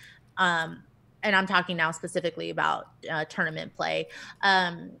somebody's, and I'm talking now specifically about tournament play,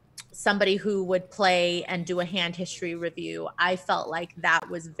 somebody who would play and do a hand history review. I felt like that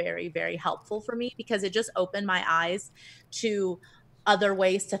was very, very helpful for me because it just opened my eyes to other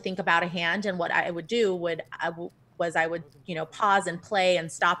ways to think about a hand. And what I would do was I would, you know, pause and play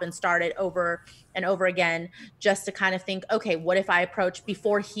and stop and start it over and over again, just to kind of think, okay, what if I approach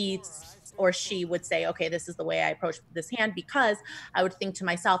before he or she would say, okay, this is the way I approach this hand, because I would think to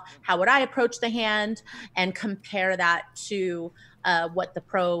myself, how would I approach the hand, and compare that to what the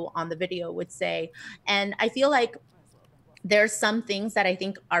pro on the video would say. And I feel like there's some things that I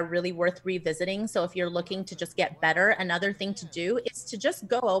think are really worth revisiting. So if you're looking to just get better, another thing to do is to just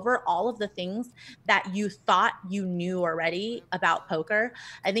go over all of the things that you thought you knew already about poker.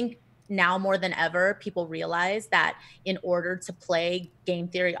 I think now more than ever, people realize that in order to play game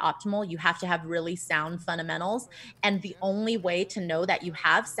theory optimal, you have to have really sound fundamentals. And the only way to know that you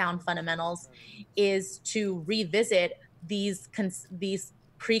have sound fundamentals is to revisit these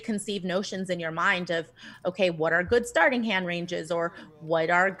preconceived notions in your mind of, okay, what are good starting hand ranges, or what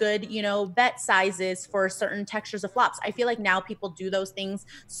are good, you know, bet sizes for certain textures of flops. I feel like now people do those things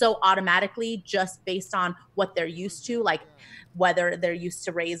so automatically just based on what they're used to, like whether they're used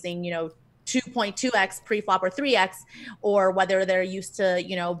to raising, you know, 2.2x pre-flop or 3x, or whether they're used to,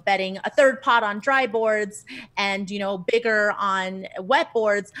 you know, betting a third pot on dry boards and, you know, bigger on wet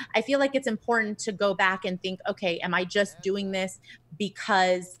boards. I feel like it's important to go back and think, okay, am I just doing this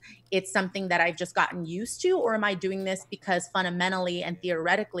because it's something that I've just gotten used to, or am I doing this because fundamentally and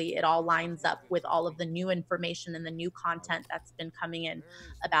theoretically it all lines up with all of the new information and the new content that's been coming in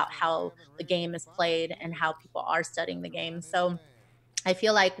about how the game is played and how people are studying the game. So I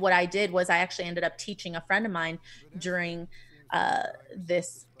feel like what I did was I actually ended up teaching a friend of mine during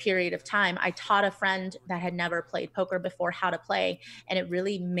this period of time. I taught a friend that had never played poker before how to play, and it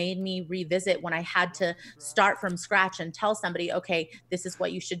really made me revisit when I had to start from scratch and tell somebody, okay, this is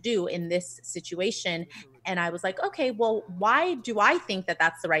what you should do in this situation. And I was like, okay, well, why do I think that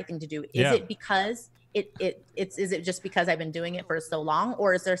that's the right thing to do? Is it because is it just because I've been doing it for so long,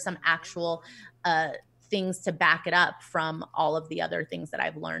 or is there some actual things to back it up from all of the other things that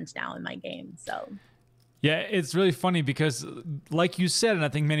I've learned now in my game? So yeah, it's really funny because like you said, and I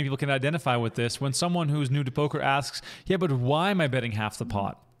think many people can identify with this, when someone who's new to poker asks, yeah, but why am I betting half the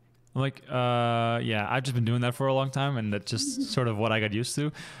pot? I'm like, yeah, I've just been doing that for a long time, and that's just sort of what I got used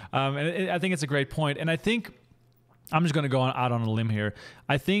to. I think it's a great point. And I think I'm just going to go out on a limb here.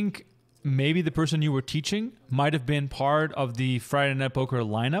 I think maybe the person you were teaching might have been part of the Friday Night Poker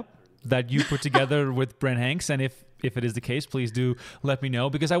lineup that you put together with Brent Hanks. And if it is the case, please do let me know,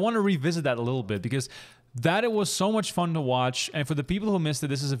 because I want to revisit that a little bit, because that it was so much fun to watch. And for the people who missed it,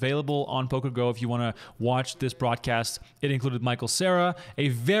 this is available on PokerGo if you want to watch this broadcast. It included Michael Cera, a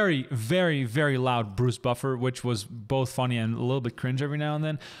very, very, very loud Bruce Buffer, which was both funny and a little bit cringe every now and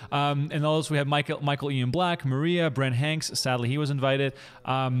then. And also we had Michael Ian Black, Maria, Brent Hanks. Sadly, he was invited.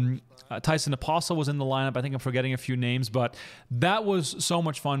 Tyson Apostle was in the lineup. I think I'm forgetting a few names, but that was so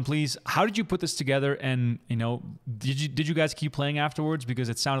much fun. Please, how did you put this together? And, you know, did you guys keep playing afterwards? Because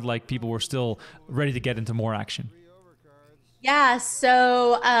it sounded like people were still ready to get into more action. Yeah,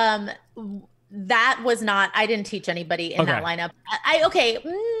 so that was not, I didn't teach anybody in that lineup.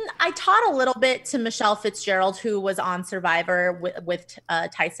 I taught a little bit to Michelle Fitzgerald, who was on Survivor with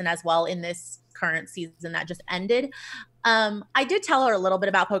Tyson as well in this current season that just ended. I did tell her a little bit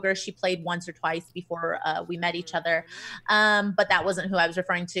about poker. She played once or twice before we met each other, but that wasn't who I was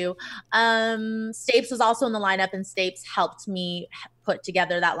referring to. Stapes was also in the lineup, and Stapes helped me put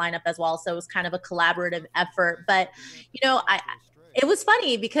together that lineup as well. So it was kind of a collaborative effort. But, it was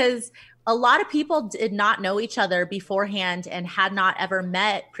funny because a lot of people did not know each other beforehand and had not ever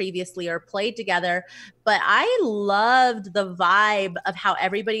met previously or played together. But I loved the vibe of how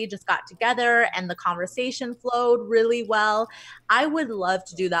everybody just got together and the conversation flowed really well. I would love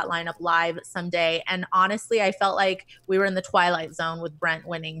to do that lineup live someday. And honestly, I felt like we were in the twilight zone with Brent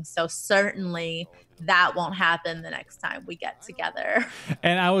winning. So certainly that won't happen the next time we get together.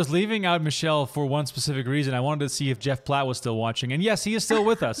 And I was leaving out Michelle for one specific reason. I wanted to see if Jeff Platt was still watching. And yes, he is still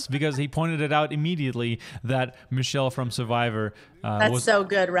with us because he pointed it out immediately that Michelle from Survivor That's so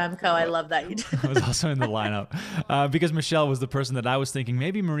good, Remco. I love that you did. was also in the lineup because Michelle was the person that I was thinking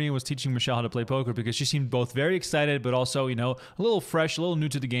maybe Maria was teaching Michelle how to play poker because she seemed both very excited but also, a little fresh, a little new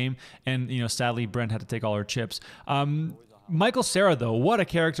to the game. And, sadly, Brent had to take all her chips. Michael Cera, though, what a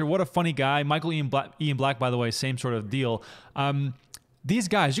character, what a funny guy. Michael Ian Black, by the way, same sort of deal. These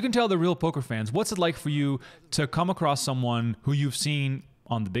guys, you can tell they're real poker fans. What's it like for you to come across someone who you've seen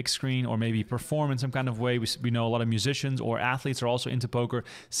on the big screen or maybe perform in some kind of way? We know a lot of musicians or athletes are also into poker.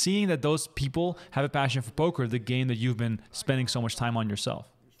 Seeing that those people have a passion for poker, the game that you've been spending so much time on yourself.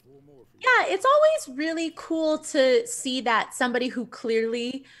 Yeah, it's always really cool to see that somebody who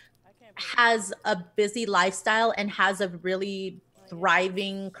clearly has a busy lifestyle and has a really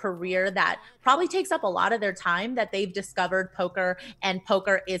thriving career that probably takes up a lot of their time, that they've discovered poker, and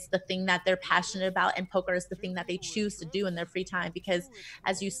poker is the thing that they're passionate about, and poker is the thing that they choose to do in their free time. Because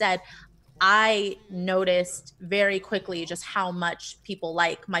as you said, I noticed very quickly just how much people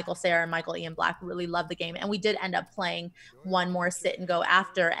like Michael Cera and Michael Ian Black really love the game. And we did end up playing one more sit and go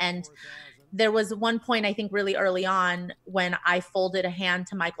after. And there was one point, I think really early on, when I folded a hand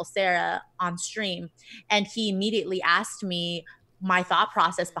to Michael Cera on stream, and he immediately asked me my thought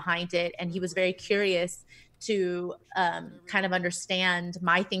process behind it. And he was very curious to kind of understand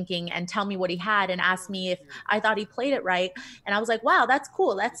my thinking and tell me what he had and ask me if I thought he played it right. And I was like, wow, that's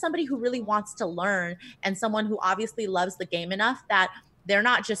cool. That's somebody who really wants to learn, and someone who obviously loves the game enough that they're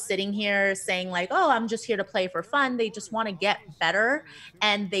not just sitting here saying like, oh, I'm just here to play for fun. They just want to get better.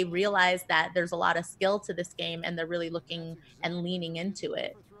 And they realize that there's a lot of skill to this game, and they're really looking and leaning into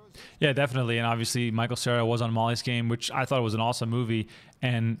it. Yeah, definitely. And obviously, Michael Cera was on Molly's Game, which I thought was an awesome movie.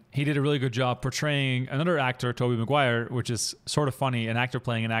 And he did a really good job portraying another actor, Tobey Maguire, which is sort of funny, an actor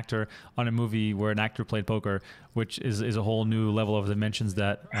playing an actor on a movie where an actor played poker, which is a whole new level of dimensions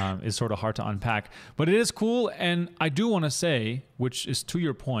that is sort of hard to unpack. But it is cool. And I do want to say, which is to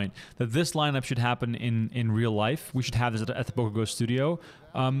your point, that this lineup should happen in real life. We should have this at the PokerGO studio.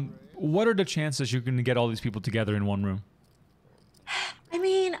 What are the chances you're going to get all these people together in one room? I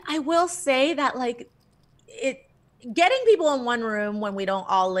mean, I will say that getting people in one room when we don't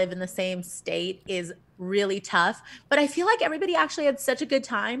all live in the same state is really tough. But I feel like everybody actually had such a good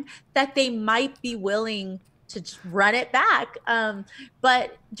time that they might be willing to just run it back.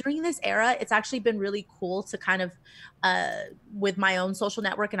 But during this era, it's actually been really cool to kind of, with my own social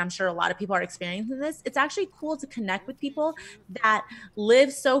network, and I'm sure a lot of people are experiencing this, it's actually cool to connect with people that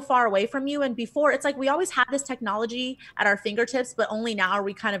live so far away from you. And before, it's like we always had this technology at our fingertips, but only now are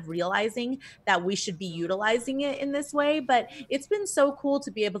we kind of realizing that we should be utilizing it in this way. But it's been so cool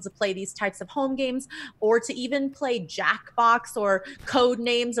to be able to play these types of home games, or to even play Jackbox or Code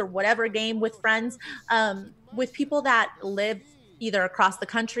Names or whatever game with friends, with people that live either across the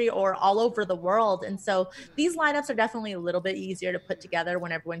country or all over the world. And so these lineups are definitely a little bit easier to put together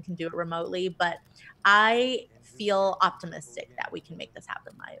when everyone can do it remotely. But I feel optimistic that we can make this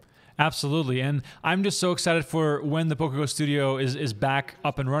happen live. Absolutely. And I'm just so excited for when the PokerGO studio is back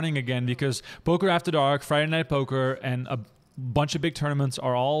up and running again, because Poker After Dark, Friday Night Poker, and a bunch of big tournaments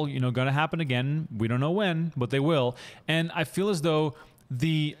are all, going to happen again. We don't know when, but they will. And I feel as though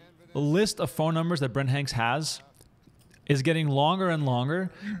the list of phone numbers that Brent Hanks has is getting longer and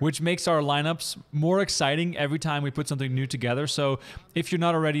longer, which makes our lineups more exciting every time we put something new together. So if you're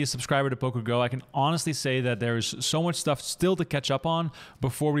not already a subscriber to PokerGO, I can honestly say that there's so much stuff still to catch up on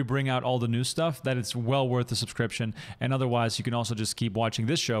before we bring out all the new stuff that it's well worth the subscription. And otherwise, you can also just keep watching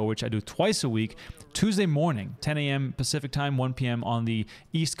this show, which I do twice a week, Tuesday morning, 10 a.m. Pacific time, 1 p.m. on the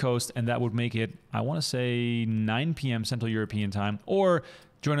East Coast. And that would make it, I want to say 9 p.m. Central European time, or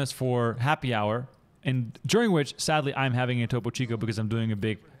join us for happy hour, and during which, sadly, I'm having a Topo Chico because I'm doing a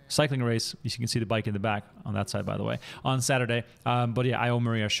big cycling race. You can see the bike in the back on that side, by the way, on Saturday. But yeah, I owe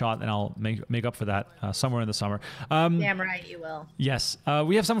Maria a shot, and I'll make up for that somewhere in the summer. Damn right you will. Yes.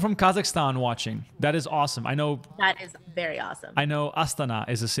 We have someone from Kazakhstan watching. That is awesome. I know. That is very awesome. I know Astana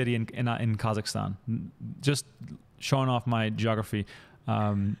is a city in Kazakhstan. Just showing off my geography.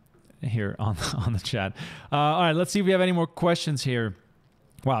 here on the chat. All right, let's see if we have any more questions here.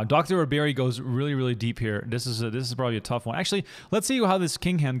 Wow, Dr. Barry goes really, really deep here. This is probably a tough one. Actually, let's see how this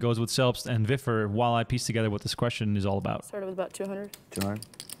king hand goes with Selbst and Viffer while I piece together what this question is all about. Started with about 200. 200.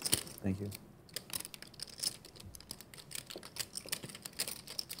 Thank you.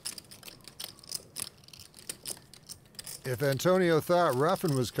 If Antonio thought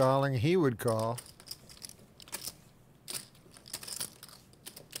Ruffin was calling, he would call.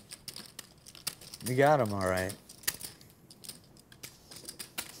 You got him, all right.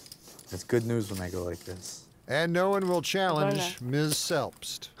 That's good news when I go like this. And no one will challenge Ms.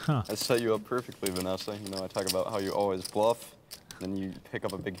 Selbst. I set you up perfectly, Vanessa. You know, I talk about how you always bluff, then you pick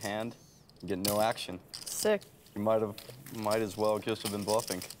up a big hand, and get no action. Sick. You might as well just have been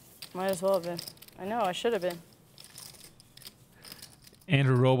bluffing. Might as well have been. I know, I should have been.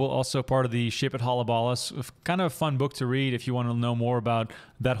 Andrew Roble, also part of the Ship at Halabalas. Kind of a fun book to read if you want to know more about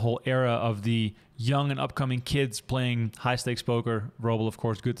that whole era of the young and upcoming kids playing high-stakes poker. Roble, of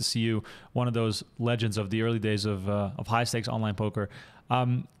course, good to see you. One of those legends of the early days of high-stakes online poker.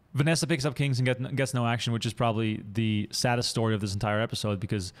 Vanessa picks up kings and gets no action, which is probably the saddest story of this entire episode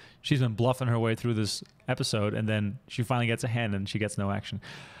because she's been bluffing her way through this episode, and then she finally gets a hand and she gets no action.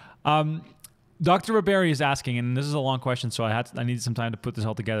 Dr. Barry is asking, and this is a long question, so I needed some time to put this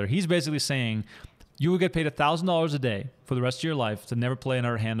all together. He's basically saying you would get paid $1,000 a day for the rest of your life to never play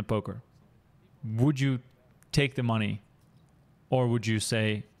another hand of poker. Would you take the money, or would you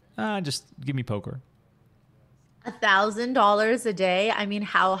say, just give me poker? $1,000 a day. I mean,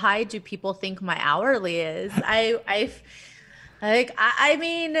 how high do people think my hourly is? I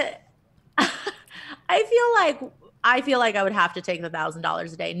mean, I feel like I would have to take the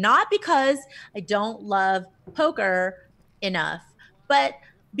 $1,000 a day, not because I don't love poker enough, but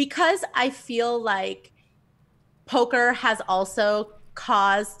because I feel like poker has also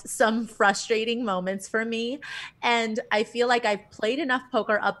caused some frustrating moments for me. And I feel like I've played enough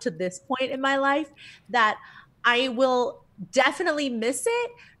poker up to this point in my life that I will definitely miss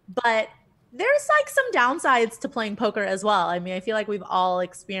it, but there's like some downsides to playing poker as well. I mean, I feel like we've all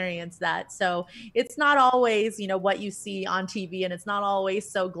experienced that. So it's not always, what you see on TV, and it's not always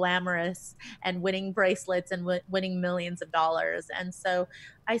so glamorous and winning bracelets and winning millions of dollars. And so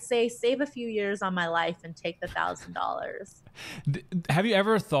I say save a few years on my life and take the $1,000. Have you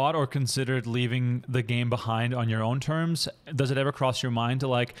ever thought or considered leaving the game behind on your own terms? Does it ever cross your mind to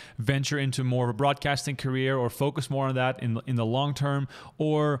like venture into more of a broadcasting career or focus more on that in the long term?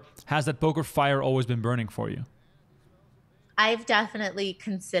 Or has that poker fire always been burning for you? I've definitely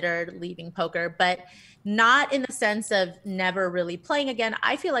considered leaving poker, but not in the sense of never really playing again.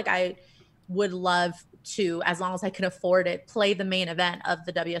 I feel like I would love to, as long as I can afford it, play the main event of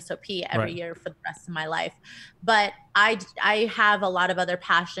the WSOP every year for the rest of my life. But I have a lot of other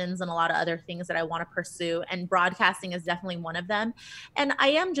passions and a lot of other things that I want to pursue, and broadcasting is definitely one of them. And I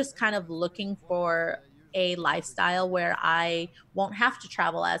am just kind of looking for a lifestyle where I won't have to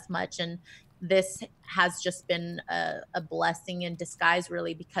travel as much. And this has just been a blessing in disguise,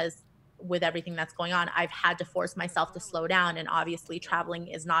 really, because with everything that's going on, I've had to force myself to slow down. And obviously traveling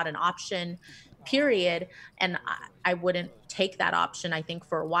is not an option, period. And I wouldn't take that option, I think,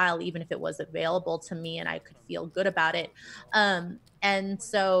 for a while, even if it was available to me and I could feel good about it. And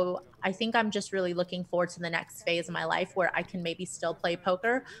so I think I'm just really looking forward to the next phase of my life where I can maybe still play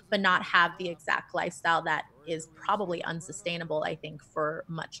poker, but not have the exact lifestyle that is probably unsustainable, I think, for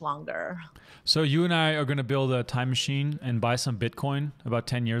much longer. So you and I are going to build a time machine and buy some Bitcoin about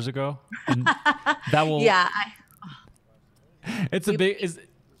 10 years ago. And that will... Yeah.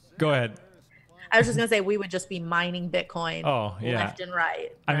 Go ahead. I was just going to say we would just be mining Bitcoin left and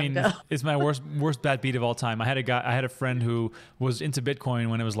right. I mean, it's my worst bad beat of all time. I had a friend who was into Bitcoin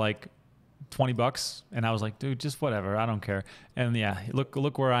when it was like $20, and I was like, dude, just whatever, I don't care. And yeah,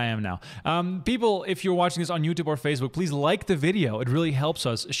 look where I am now. People, if you're watching this on YouTube or Facebook, please like the video. It really helps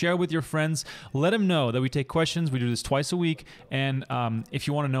us. Share it with your friends. Let them know that we take questions. We do this twice a week. And if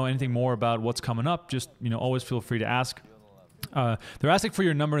you want to know anything more about what's coming up, just always feel free to ask. They're asking for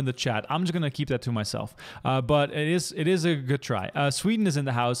your number in the chat. I'm just going to keep that to myself. But it is a good try. Sweden is in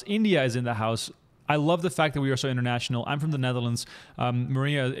the house. India is in the house. I love the fact that we are so international. I'm from the Netherlands.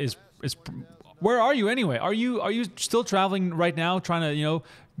 Maria is where are you anyway? Are you still traveling right now, trying to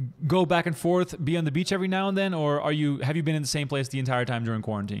go back and forth, be on the beach every now and then, or have you been in the same place the entire time during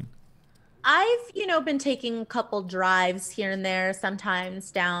quarantine? I've, been taking a couple drives here and there,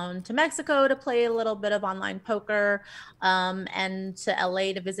 sometimes down to Mexico to play a little bit of online poker, and to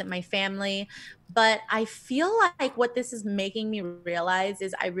LA to visit my family. But I feel like what this is making me realize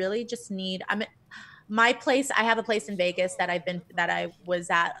is I really just need, I have a place in Vegas that I was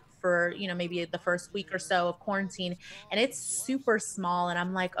at for, maybe the first week or so of quarantine, and it's super small. And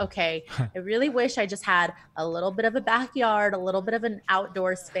I'm like, okay, I really wish I just had a little bit of a backyard, a little bit of an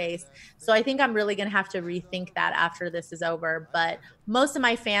outdoor space. So I think I'm really going to have to rethink that after this is over. But most of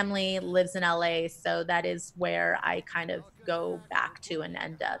my family lives in LA, so that is where I kind of go back to and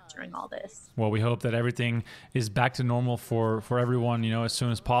end up during all this. Well, we hope that everything is back to normal for everyone, as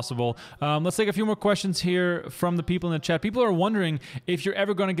soon as possible. Let's take a few more questions here from the people in the chat. People are wondering if you're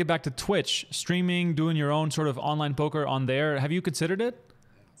ever going to get back to Twitch, streaming, doing your own sort of online poker on there. Have you considered it?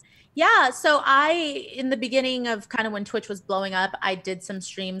 Yeah, so in the beginning of kind of when Twitch was blowing up, I did some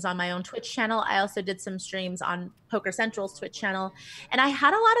streams on my own Twitch channel. I also did some streams on Poker Central's Twitch channel, and I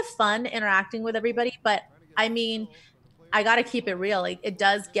had a lot of fun interacting with everybody. But I mean, I got to keep it real. It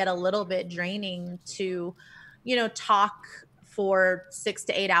does get a little bit draining to, talk for 6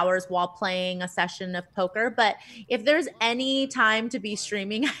 to 8 hours while playing a session of poker. But if there's any time to be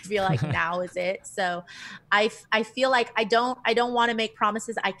streaming, I feel like now is it. So I feel like I don't want to make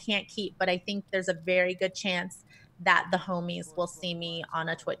promises I can't keep, but I think there's a very good chance that the homies will see me on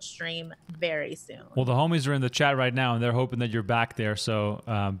a Twitch stream very soon. Well, the homies are in the chat right now, and they're hoping that you're back there. So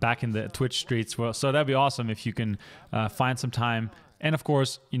back in the Twitch streets. Well, so that'd be awesome if you can find some time. And of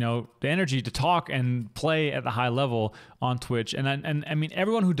course, the energy to talk and play at the high level on Twitch. And I mean,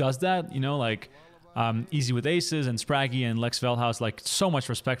 everyone who does that, like Easy with Aces and Spraggy and Lex Veldhouse, like so much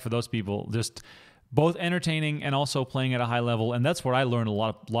respect for those people. Just both entertaining and also playing at a high level. And that's what I learned a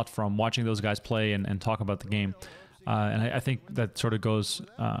lot from watching those guys play and talk about the game. And I think that sort of goes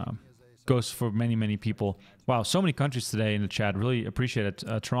for many, many people. Wow, so many countries today in the chat. Really appreciate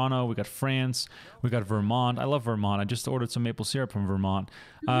it. Toronto, we got France, we got Vermont. I love Vermont. I just ordered some maple syrup from Vermont.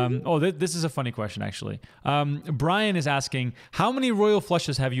 This is a funny question, actually. Brian is asking, how many royal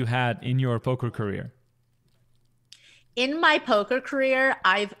flushes have you had in your poker career? In my poker career,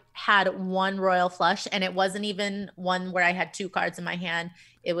 I've had one royal flush, and it wasn't even one where I had 2 cards in my hand.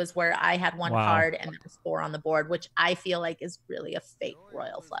 It was where I had one card and there was 4 on the board, which I feel like is really a fake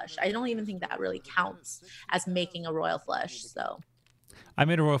royal flush. I don't even think that really counts as making a royal flush. So I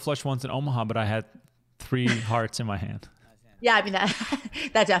made a royal flush once in Omaha, but I had 3 hearts in my hand. Yeah, I mean,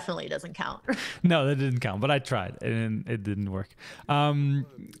 that definitely doesn't count. No, that didn't count, but I tried, and it didn't work. All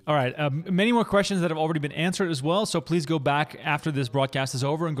right, many more questions that have already been answered as well, so please go back after this broadcast is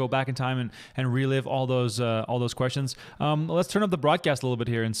over and go back in time and relive all those questions. Let's turn up the broadcast a little bit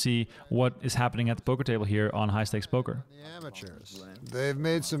here and see what is happening at the poker table here on High Stakes Poker. The amateurs. They've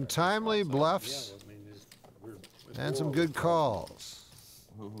made some timely bluffs and some good calls.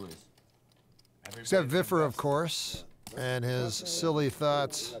 Except Viffer, of course, and his silly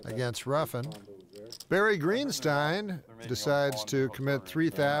thoughts against Ruffin. Barry Greenstein decides to commit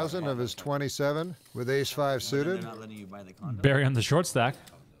 3,000 of his 27 with ace-5 suited. Barry on the short stack.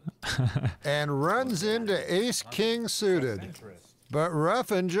 And runs into ace-king suited. But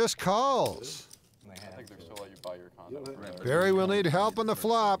Ruffin just calls. I think they're still let you buy your condo. Barry will need help on the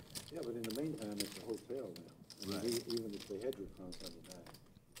flop. Yeah, but in the meantime, it's a hotel now. I mean, even if they had your condo back.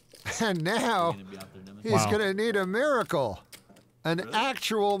 And now he's going to need a miracle. An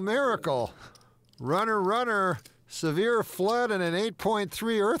actual miracle. Runner, runner, severe flood and an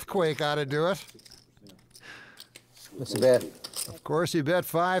 8.3 earthquake ought to do it. What's the bet? Of course, he bet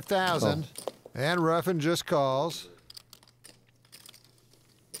 5,000, and Ruffin just calls.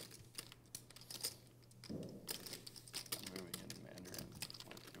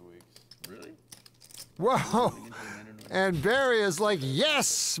 Whoa! And Barry is like,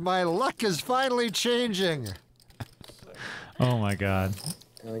 yes, my luck is finally changing. Oh my God.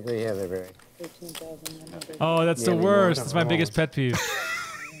 How many do you have there, Barry? Oh, that's the worst. That's my biggest pet peeve.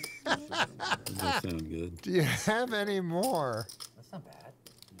 That sounds good. Do you have any more? That's not bad.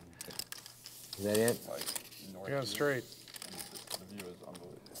 Is that it? Yeah, straight.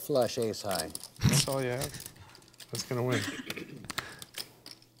 Flush ace high. That's all you have. That's gonna win.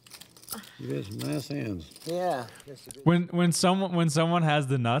 You got some nice hands. Yeah. When someone has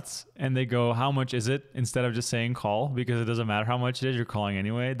the nuts and they go, how much is it? Instead of just saying call, because it doesn't matter how much it is, you're calling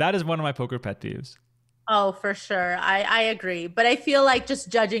anyway. That is one of my poker pet peeves. Oh, for sure. I agree. But I feel like just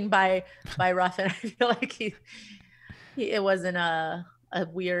judging by Ruffin, I feel like it wasn't a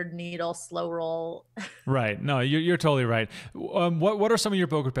weird needle slow roll. Right. No, you're totally right. What are some of your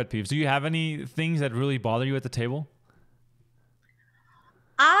poker pet peeves? Do you have any things that really bother you at the table?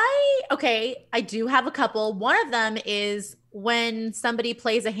 I do have a couple. One of them is when somebody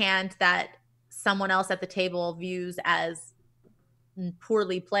plays a hand that someone else at the table views as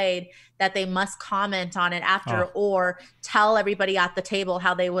poorly played, that they must comment on it after Oh. or tell everybody at the table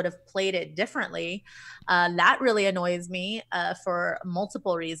how they would have played it differently. That really annoys me for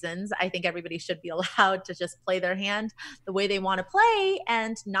multiple reasons. I think everybody should be allowed to just play their hand the way they want to play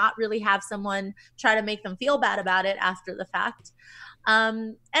and not really have someone try to make them feel bad about it after the fact.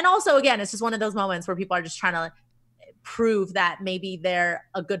 And also, again, it's just one of those moments where people are just trying to prove that maybe they're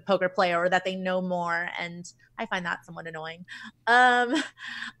a good poker player or that they know more, and I find that somewhat annoying. I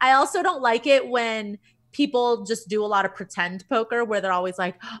also don't like it when people just do a lot of pretend poker where they're always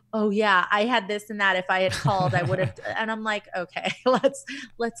like, oh yeah, I had this and that, if I had called I would have, and I'm like, okay,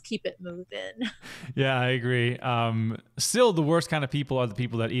 let's keep it moving. Yeah, I agree. Still, the worst kind of people are the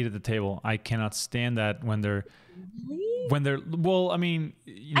people that eat at the table. I cannot stand that when they're well, I mean,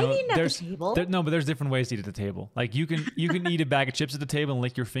 you know, at the there's table. No, but there's different ways to eat at the table. Like you can eat a bag of chips at the table and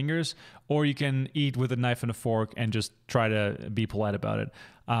lick your fingers, or you can eat with a knife and a fork and just try to be polite about it.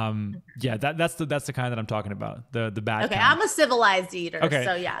 Yeah, that's the kind that I'm talking about. The bad. Okay, kind. I'm a civilized eater, Okay.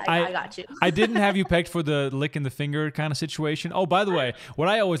 so yeah, I got you. I didn't have you pegged for the licking the finger kind of situation. Oh, by the way, what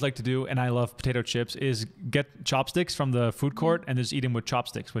I always like to do, and I love potato chips, is get chopsticks from the food court and just eat them with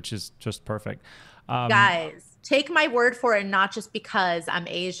chopsticks, which is just perfect. Guys, take my word for it, not just because I'm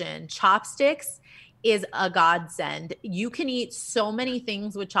Asian. Chopsticks is a godsend. You can eat so many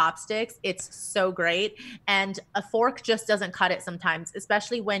things with chopsticks. It's so great. And a fork just doesn't cut it sometimes,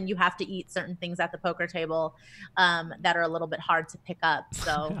 especially when you have to eat certain things at the poker table that are a little bit hard to pick up.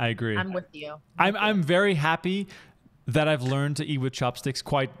 So I agree. I'm with you. I'm very happy that I've learned to eat with chopsticks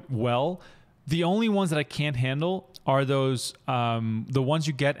quite well. The only ones that I can't handle are those, the ones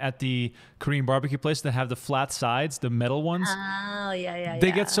you get at the Korean barbecue place that have the flat sides, the metal ones. Oh, yeah.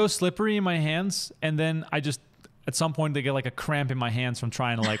 They get so slippery in my hands, and then I just, at some point, they get like a cramp in my hands from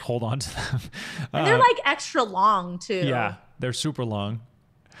trying to like hold on to them. And they're like extra long too. Yeah, they're super long.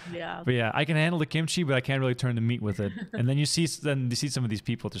 Yeah. But yeah, I can handle the kimchi, but I can't really turn the meat with it. And then you see some of these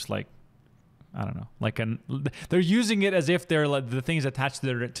people just like, I don't know, like they're using it as if they're like the things attached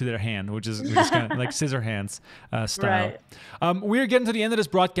to their hand, which is kind of like scissor hands style. Right. We're getting to the end of this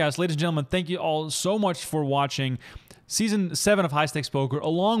broadcast, ladies and gentlemen. Thank you all so much for watching. Season 7 of High Stakes Poker,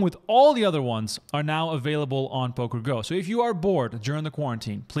 along with all the other ones, are now available on PokerGO. So if you are bored during the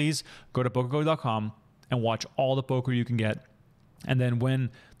quarantine, please go to PokerGO.com and watch all the poker you can get. And then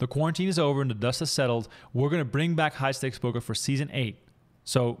when the quarantine is over and the dust has settled, we're going to bring back High Stakes Poker for Season 8.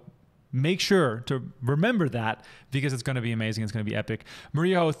 So make sure to remember that, because it's going to be amazing. It's going to be epic.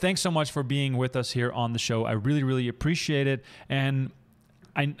 Maria Ho, thanks so much for being with us here on the show. I really, really appreciate it. And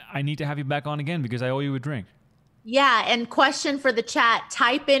I need to have you back on again because I owe you a drink. Yeah, and question for the chat,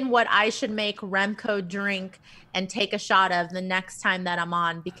 type in what I should make Remco drink and take a shot of the next time that I'm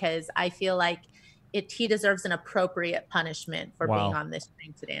on, because I feel like he deserves an appropriate punishment for being on this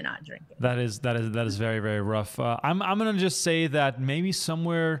stream today and not drinking. That is very, very rough. I'm going to just say that maybe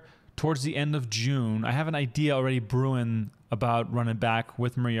somewhere towards the end of June, I have an idea already brewing about running back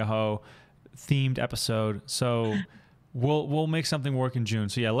with Maria Ho themed episode. So we'll make something work in June.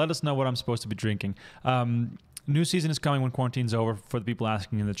 So yeah, let us know what I'm supposed to be drinking. New season is coming when quarantine's over, for the people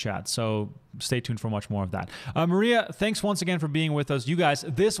asking in the chat. So stay tuned for much more of that. Maria, thanks once again for being with us. You guys,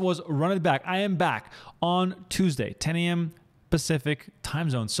 this was Run It Back. I am back on Tuesday, 10 a.m. Pacific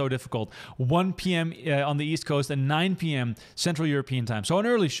time zone, so difficult. 1 p.m. On the East Coast and 9 p.m. Central European time. So an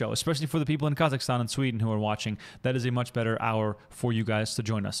early show, especially for the people in Kazakhstan and Sweden who are watching. That is a much better hour for you guys to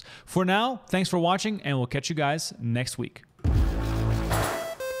join us. For now, thanks for watching, and we'll catch you guys next week.